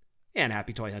 2016. And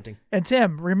happy toy hunting. And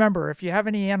Tim, remember, if you have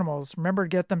any animals, remember to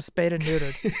get them spayed and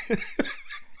neutered.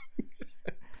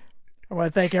 I want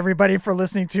to thank everybody for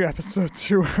listening to episode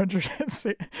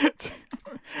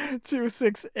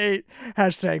 268.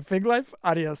 Hashtag Fig Life.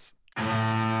 Adios.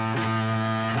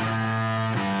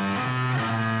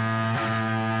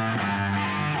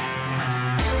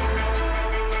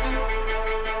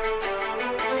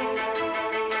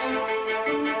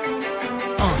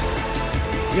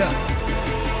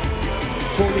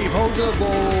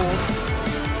 Fullyposeable.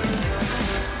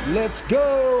 Let's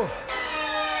go.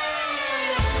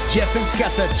 Jeff and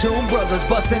Scott, the Toon Brothers,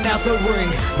 busting out the ring,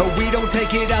 but we don't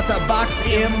take it out the box.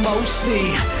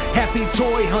 MOC. Happy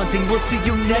toy hunting. We'll see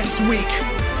you next week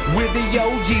with the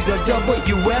OGs of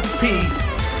WFP.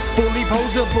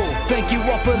 Fullyposeable. Thank you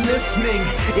all for listening.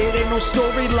 It ain't no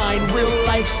storyline, real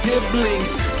life siblings.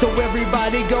 So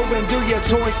everybody go and do your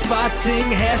toy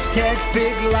spotting.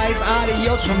 #FigLife.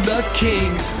 Adios from the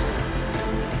Kings.